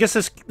 I guess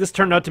this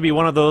turned out to be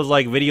one of those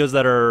like videos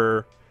that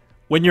are,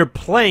 when you're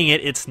playing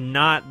it, it's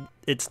not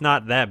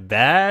that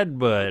bad,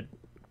 but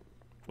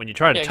when you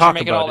try to talk about it, you're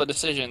making all the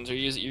decisions. You're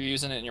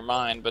using it in your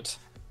mind, but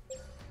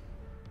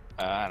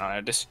I don't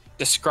know. Just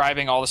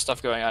describing all the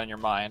stuff going on in your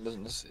mind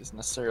isn't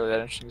necessarily that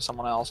interesting to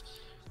someone else.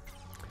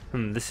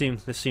 This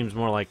seems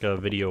more like a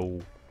video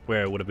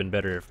where it would have been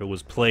better if it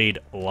was played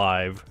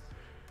live.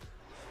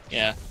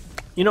 Yeah.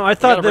 I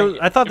thought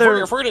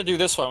if we're gonna do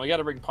this one, we got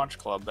to bring Punch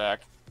Club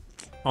back.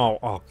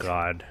 Oh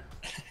God.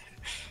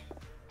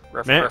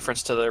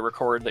 Reference to the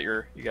record that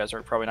you guys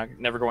are probably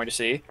never going to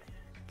see.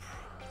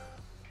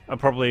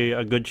 Probably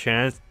a good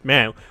chance.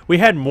 Man, we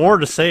had more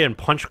to say in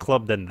Punch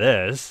Club than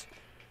this.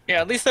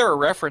 Yeah, at least there were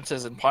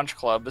references in Punch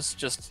Club. It's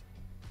just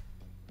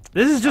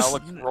This is just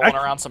rolling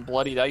around some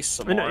bloody dice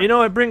some more. You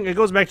know, it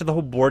goes back to the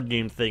whole board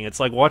game thing. It's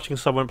like watching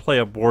someone play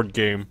a board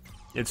game.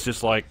 It's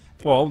just like,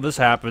 well, this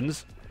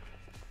happens.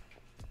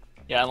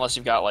 Yeah, unless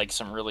you've got like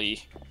some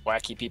really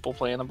wacky people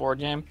playing the board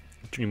game.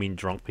 Do you mean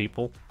drunk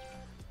people?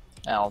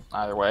 Well,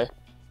 either way.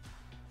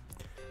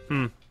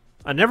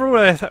 I never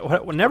would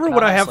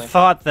I have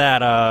thought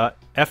that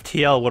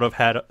FTL would have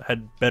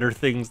had better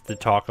things to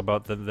talk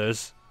about than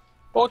this.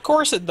 Well, of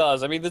course it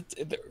does. I mean,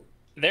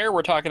 there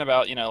we're talking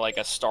about, you know, like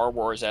a Star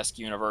Wars-esque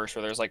universe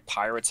where there's like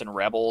pirates and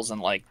rebels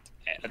and like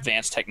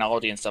advanced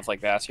technology and stuff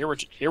like that. So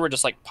here we're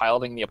just like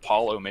piloting the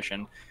Apollo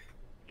mission,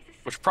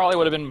 which probably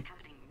would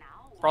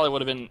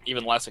have been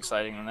even less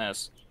exciting than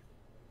this.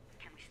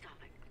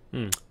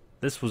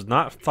 This was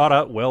not thought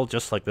out well,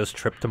 just like this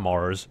trip to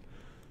Mars.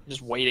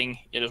 Just waiting.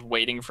 You're just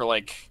waiting for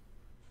like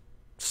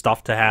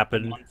stuff to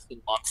happen. Months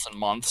and months and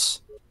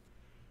months.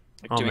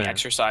 Like doing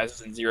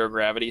exercises in zero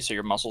gravity so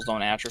your muscles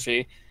don't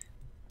atrophy.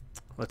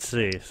 Let's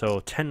see. So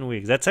 10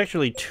 weeks. That's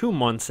actually 2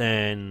 months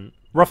and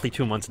roughly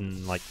 2 months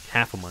and like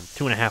half a month,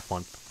 2.5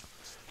 months.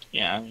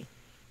 Yeah,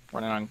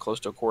 running on close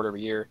to a quarter of a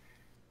year.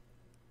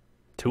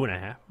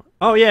 2.5.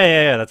 Oh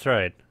yeah. That's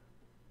right.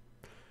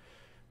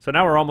 So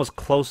now we're almost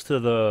close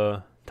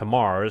to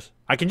Mars.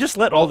 I can just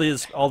let all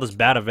this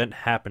bad event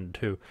happen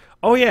too.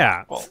 Oh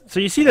yeah. Well, so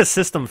you see the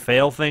system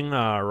fail thing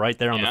right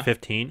there on the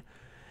 15.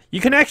 You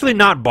can actually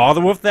not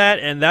bother with that,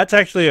 and that's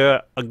actually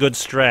a good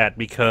strat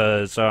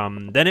because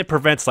then it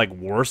prevents like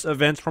worse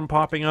events from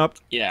popping up.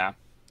 Yeah.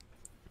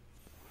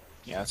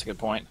 Yeah, that's a good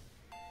point.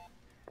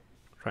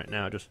 Right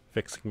now, just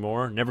fixing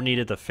more. Never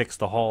needed to fix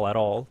the hull at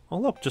all. Oh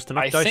look, just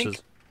enough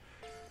dices.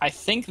 I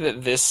think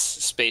that this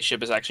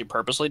spaceship is actually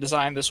purposely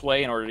designed this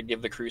way in order to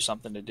give the crew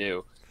something to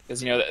do.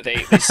 Because, you know,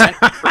 they sent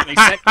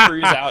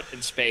crews out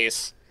in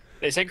space.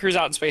 They sent crews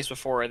out in space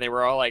before, and they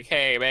were all like,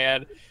 "Hey,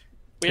 man,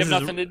 we have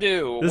nothing to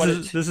do.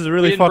 This is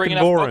really fucking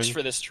boring. Books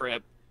for this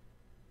trip."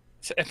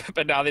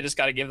 But now they just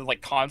got to give them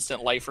like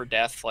constant life or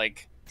death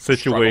like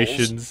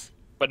situations,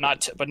 but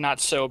not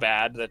so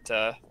bad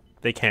that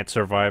they can't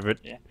survive it.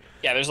 Yeah.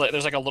 There's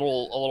like a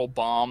little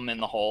bomb in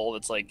the hull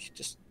that's like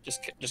just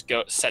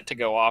set to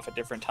go off at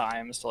different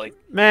times to like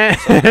man.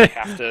 So they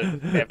have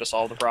to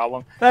solve the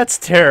problem. That's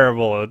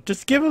terrible.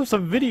 Just give them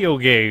some video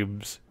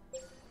games.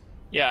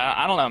 Yeah,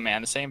 I don't know,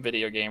 man. The same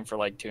video game for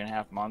like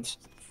 2.5 months.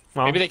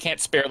 Well, maybe they can't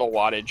spare the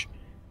wattage.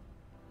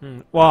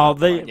 Well,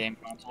 game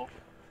console.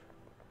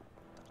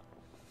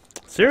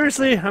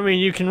 Seriously, I mean,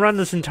 you can run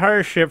this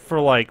entire ship for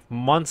like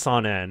months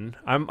on end.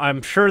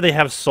 I'm sure they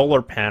have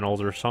solar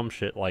panels or some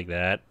shit like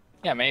that.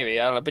 Yeah, maybe.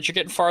 I don't know, but you're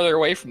getting farther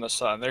away from the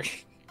sun.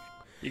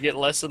 You get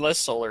less and less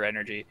solar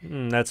energy.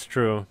 That's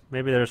true.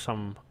 Maybe there's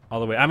some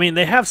other way. I mean,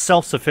 they have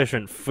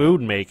self-sufficient food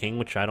making,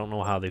 which I don't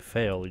know how they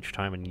fail each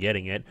time in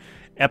getting it.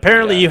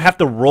 Apparently, you have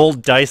to roll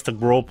dice to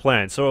grow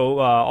plants. So,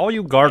 all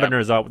you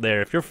gardeners out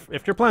there, if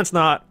your plant's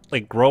not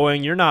like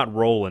growing, you're not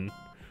rolling.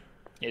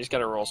 You just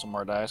gotta roll some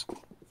more dice.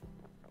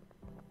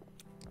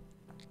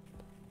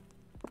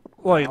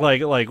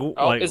 Like,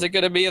 is it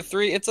gonna be a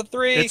 3? It's a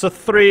 3. It's a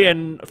 3,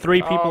 and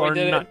 3 people are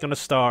not gonna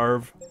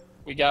starve.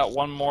 We got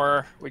one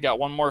more. We got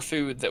one more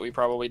food that we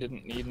probably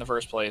didn't need in the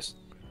first place.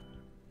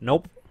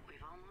 Nope.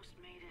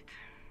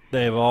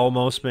 They've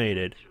almost made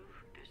it.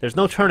 There's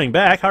no turning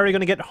back. How are you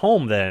gonna get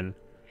home then?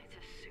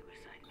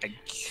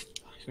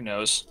 Who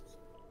knows?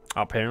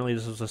 Apparently,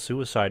 this is a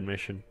suicide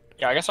mission.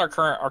 Yeah, I guess our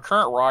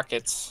current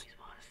rockets.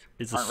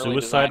 Is a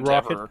suicide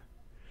rocket?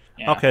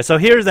 Yeah. Okay, so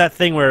here's that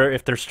thing where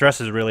if their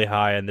stress is really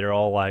high and they're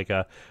all like,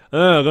 I'm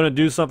gonna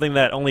do something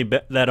that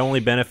only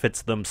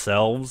benefits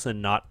themselves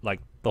and not like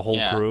the whole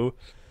crew,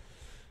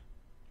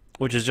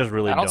 which is just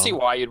really dumb. I don't see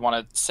why you'd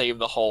want to save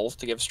the hull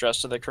to give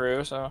stress to the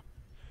crew. So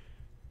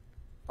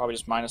probably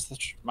just minus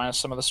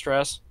some of the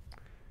stress.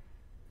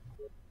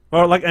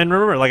 Well, and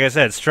remember, like I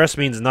said, stress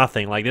means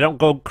nothing. Like they don't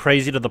go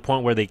crazy to the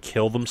point where they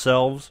kill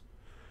themselves.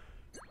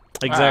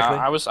 Exactly.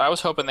 I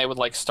was hoping they would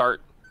like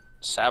start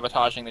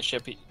sabotaging the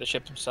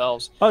ship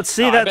themselves. Oh,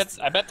 see,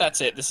 I bet that's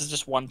it. This is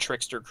just one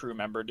trickster crew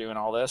member doing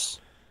all this.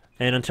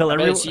 And until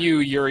it's you,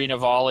 Yuri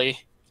Navalny.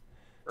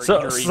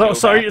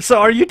 So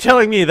are you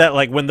telling me that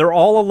like when they're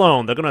all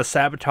alone, they're gonna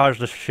sabotage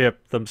the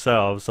ship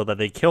themselves so that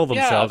they kill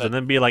themselves and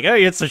then be like,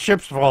 hey, it's the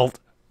ship's fault?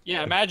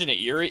 Yeah, imagine it.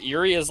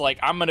 Yuri is like,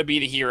 I'm gonna be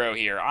the hero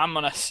here. I'm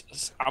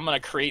gonna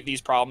create these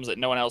problems that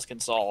no one else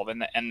can solve,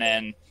 and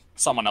then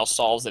someone else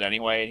solves it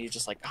anyway, and he's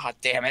just like, God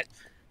damn it.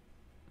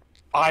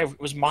 It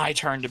was my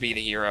turn to be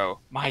the hero.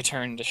 My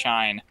turn to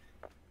shine.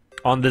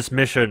 On this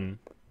mission.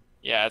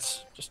 Yeah,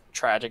 it's just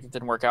tragic. It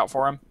didn't work out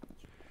for him.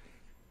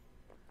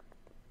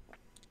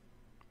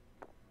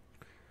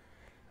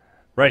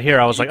 Right here,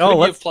 I was like,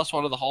 let's give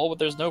 +1 to the hull, but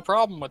there's no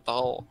problem with the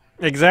hull.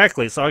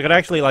 Exactly. So I could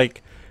actually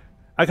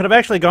I could have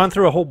actually gone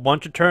through a whole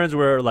bunch of turns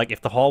where like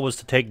if the hull was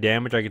to take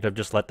damage, I could have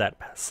just let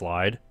that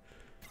slide.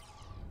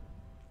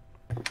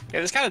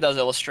 Yeah, this kind of does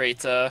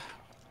illustrate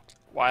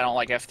why I don't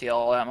like FTL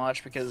all that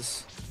much,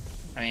 because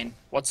I mean,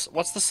 what's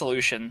the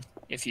solution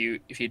if you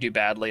do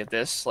badly at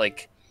this?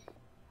 Like,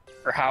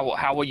 or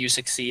how will you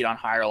succeed on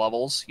higher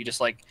levels? You just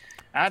like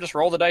I just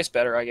roll the dice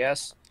better, I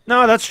guess.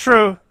 No, that's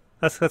true.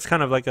 That's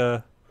kind of like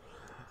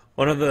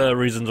one of the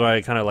reasons why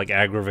it kind of like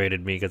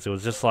aggravated me, because it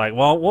was just like,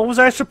 well, what was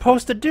I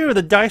supposed to do?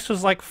 The dice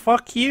was like,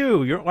 fuck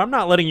you. I'm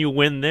not letting you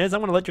win this.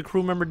 I'm gonna let your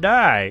crew member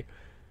die.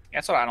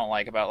 That's what I don't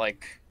like about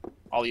like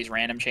all these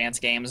random chance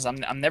games.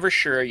 I'm never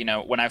sure, you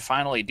know, when I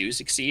finally do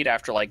succeed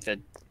after like the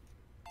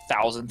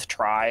 1000th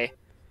try,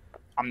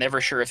 I'm never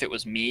sure if it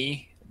was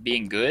me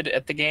being good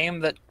at the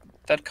game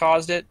that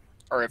caused it,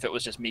 or if it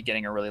was just me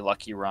getting a really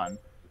lucky run.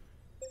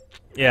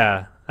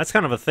 Yeah, that's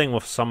kind of a thing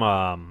with some.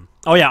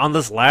 Oh yeah, on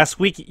this last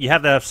week, you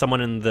had to have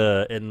someone in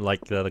the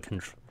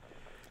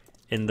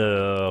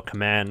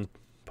command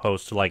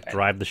post to like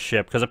drive the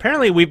ship, because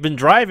apparently we've been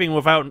driving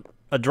without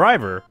a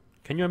driver.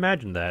 Can you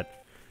imagine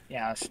that?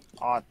 Yeah, it's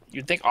odd.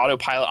 You'd think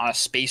autopilot on a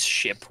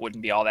spaceship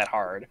wouldn't be all that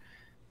hard.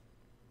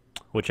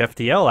 Which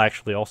FTL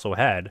actually also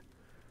had,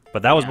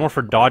 but that was more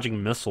for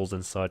dodging missiles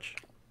and such.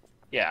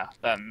 Yeah,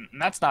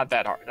 that's not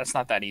that hard. That's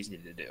not that easy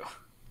to do.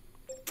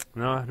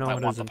 No, I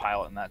want the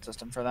pilot in that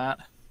system for that.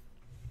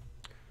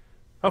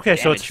 Okay,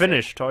 so it's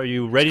finished. Are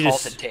you ready to? Call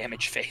it the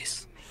damage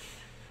phase.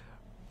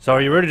 So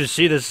are you ready to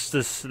see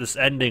this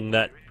ending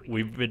that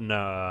we've been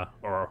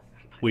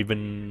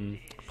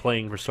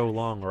playing for so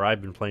long, or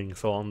I've been playing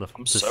so long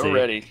I'm so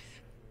ready.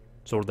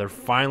 So they're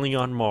finally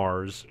on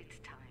Mars.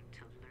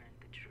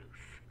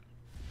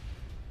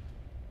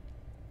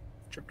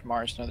 Trip to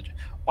Mars.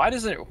 Why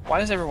does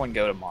everyone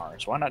go to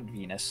Mars? Why not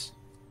Venus?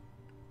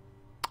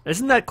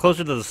 Isn't that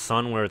closer to the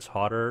sun where it's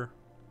hotter?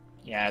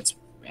 Yeah,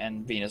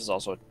 and Venus is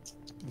also a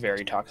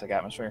very toxic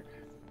atmosphere.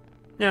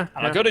 Yeah.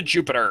 I'm gonna go to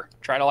Jupiter.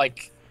 Try to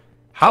like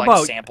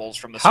samples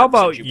from the surface how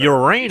about of Jupiter,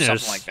 Uranus?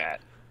 Something like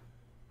that.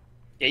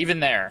 Yeah, even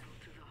there.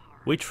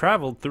 We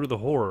traveled through the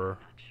horror.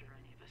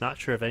 Not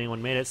sure if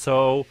anyone made it.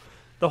 So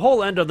the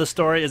whole end of the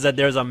story is that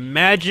there's a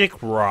magic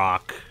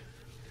rock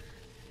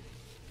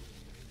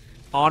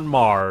on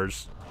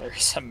Mars.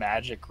 There's a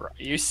magic rock.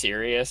 Are you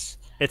serious?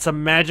 It's a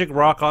magic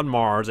rock on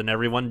Mars, and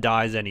everyone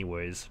dies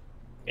anyways.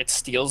 It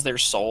steals their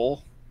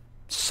soul?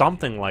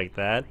 Something like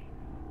that.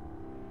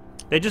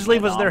 They just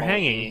leave us there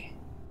hanging.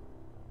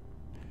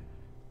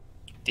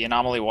 The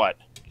anomaly what?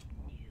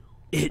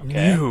 It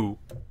knew.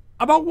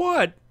 About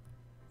what?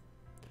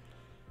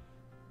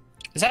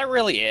 Is that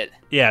really it?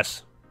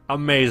 Yes.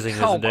 Amazing,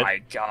 isn't it? Oh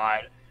my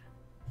god.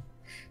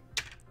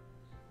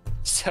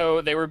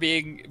 So they were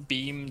being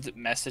beamed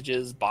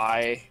messages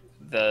by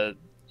the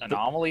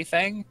anomaly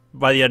thing?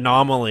 By the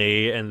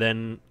anomaly, and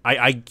then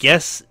I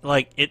guess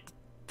like it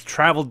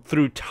traveled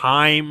through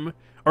time,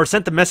 or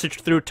sent the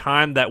message through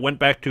time that went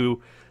back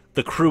to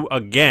the crew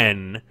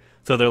again.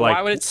 So they're like,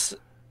 why would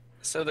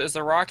so is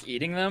the rock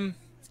eating them?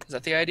 Is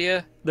that the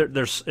idea?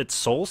 It's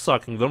soul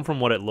sucking them from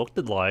what it looked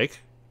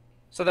like.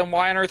 So then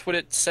why on earth would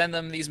it send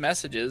them these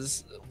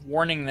messages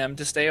warning them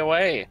to stay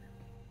away?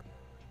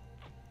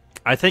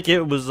 I think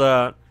it was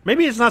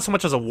maybe it's not so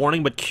much as a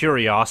warning, but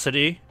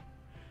curiosity.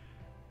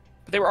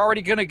 But they were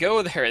already gonna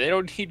go there. They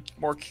don't need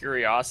more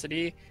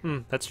curiosity.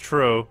 That's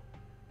true.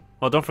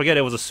 Well, don't forget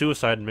it was a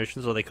suicide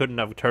mission, so they couldn't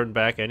have turned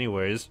back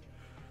anyways.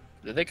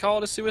 Did they call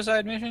it a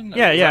suicide mission?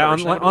 Yeah, yeah.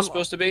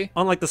 Supposed to be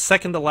on like the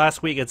second to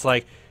last week, it's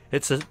like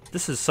this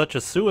is such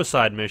a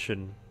suicide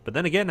mission. But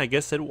then again, I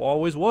guess it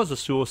always was a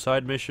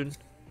suicide mission.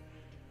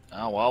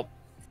 Oh well,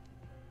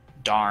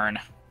 darn.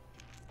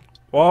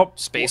 Well,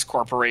 space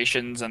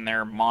corporations and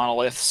their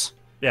monoliths.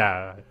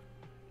 Yeah,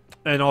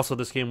 and also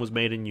this game was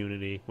made in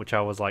Unity, which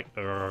I was like,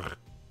 ugh.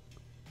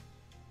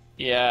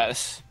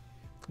 Yes,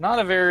 not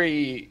a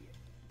very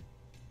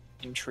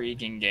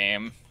intriguing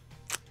game.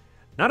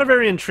 Not a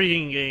very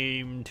intriguing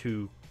game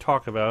to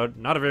talk about.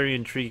 Not a very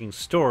intriguing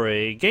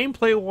story.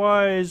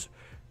 Gameplay-wise,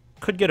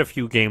 could get a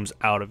few games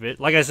out of it.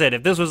 Like I said,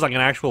 if this was like an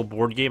actual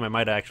board game, I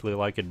might actually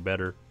like it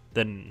better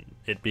than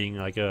it being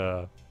like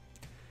a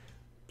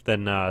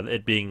in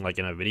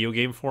a video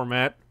game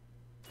format.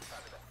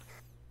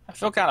 I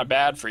feel kind of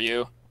bad for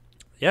you.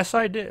 Yes,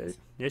 I did.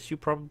 Yes, you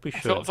probably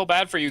should. I feel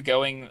bad for you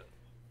going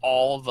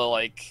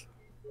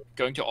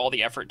to all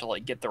the effort to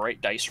like get the right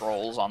dice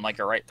rolls on like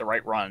the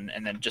right run,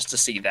 and then just to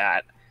see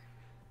that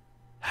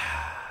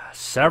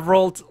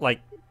several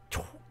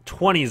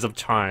 20s of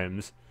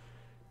times.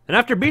 And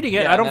after beating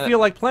it, I don't feel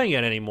like playing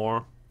it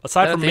anymore.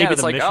 Aside from maybe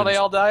the missions. Oh, they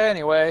all die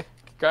anyway.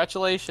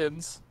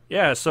 Congratulations.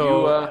 Yeah,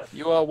 so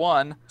you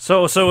won.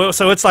 So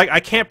it's like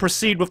I can't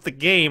proceed with the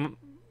game.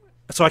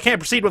 So I can't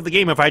proceed with the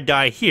game if I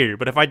die here,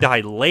 but if I die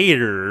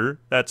later,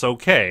 that's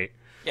okay.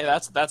 Yeah,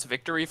 that's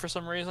victory for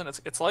some reason.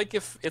 It's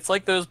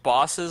like those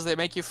bosses they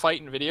make you fight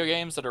in video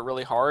games that are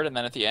really hard, and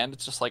then at the end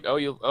it's just like, oh,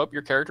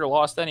 your character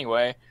lost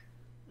anyway.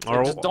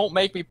 So just don't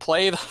make me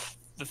play the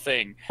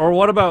thing. Or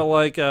what about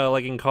like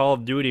in Call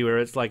of Duty, where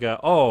it's like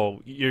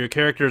oh, your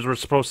characters were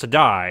supposed to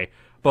die,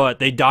 but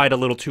they died a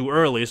little too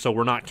early, so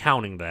we're not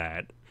counting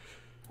that.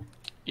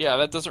 Yeah,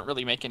 that doesn't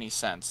really make any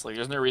sense. Like,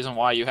 there's no reason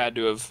why you had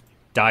to have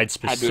died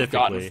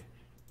specifically.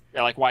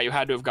 Why you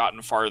had to have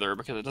gotten farther,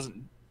 because it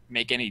doesn't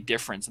make any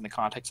difference in the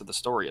context of the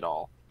story at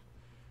all.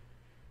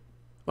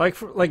 Like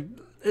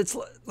it's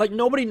like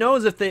nobody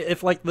knows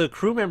if like the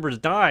crew members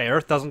die.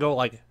 Earth doesn't go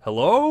like,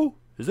 hello,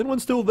 is anyone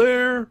still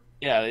there?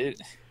 Yeah,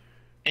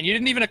 and you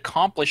didn't even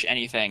accomplish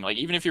anything. Like,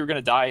 even if you were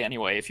gonna die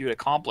anyway, if you had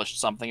accomplished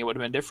something, it would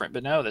have been different.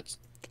 But no, that's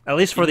At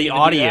least for you the didn't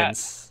even do that.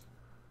 audience.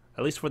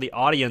 At least for the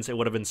audience, it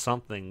would have been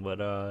something.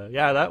 But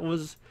yeah, that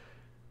was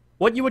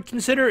what you would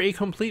consider a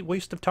complete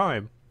waste of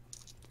time.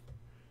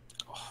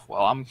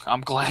 Well,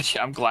 I'm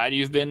glad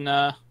you've been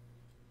talking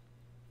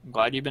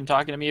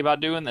to me about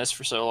doing this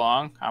for so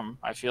long.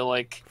 I feel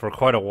like For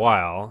quite a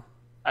while.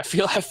 I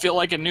feel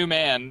like a new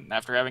man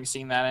after having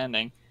seen that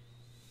ending.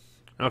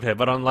 Okay,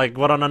 but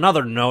on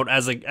another note,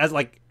 as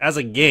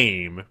a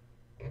game,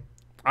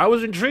 I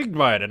was intrigued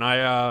by it and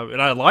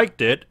I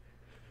liked it.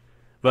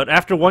 But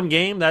after one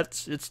game,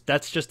 that's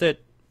just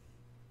it.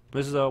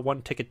 This is a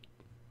one trick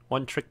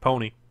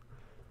pony.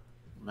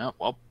 Yeah,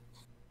 well,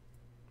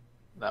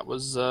 that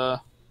was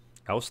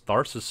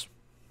Tharsis.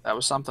 that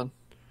was something.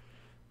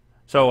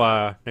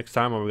 So next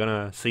time are we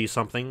gonna see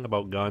something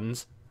about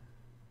guns?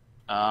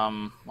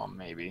 Well,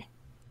 maybe.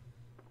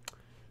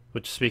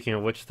 Which, speaking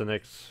of which, the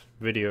next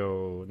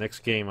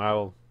game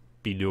I'll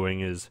be doing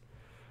is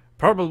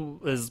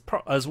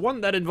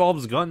one that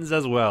involves guns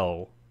as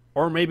well,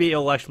 or maybe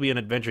it'll actually be an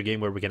adventure game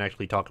where we can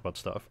actually talk about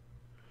stuff.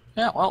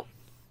 Yeah, well,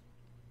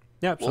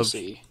 Yeah, we'll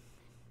see.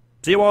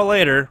 See you all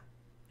later,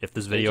 if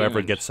this Stay video ever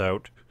tuned. gets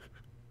out.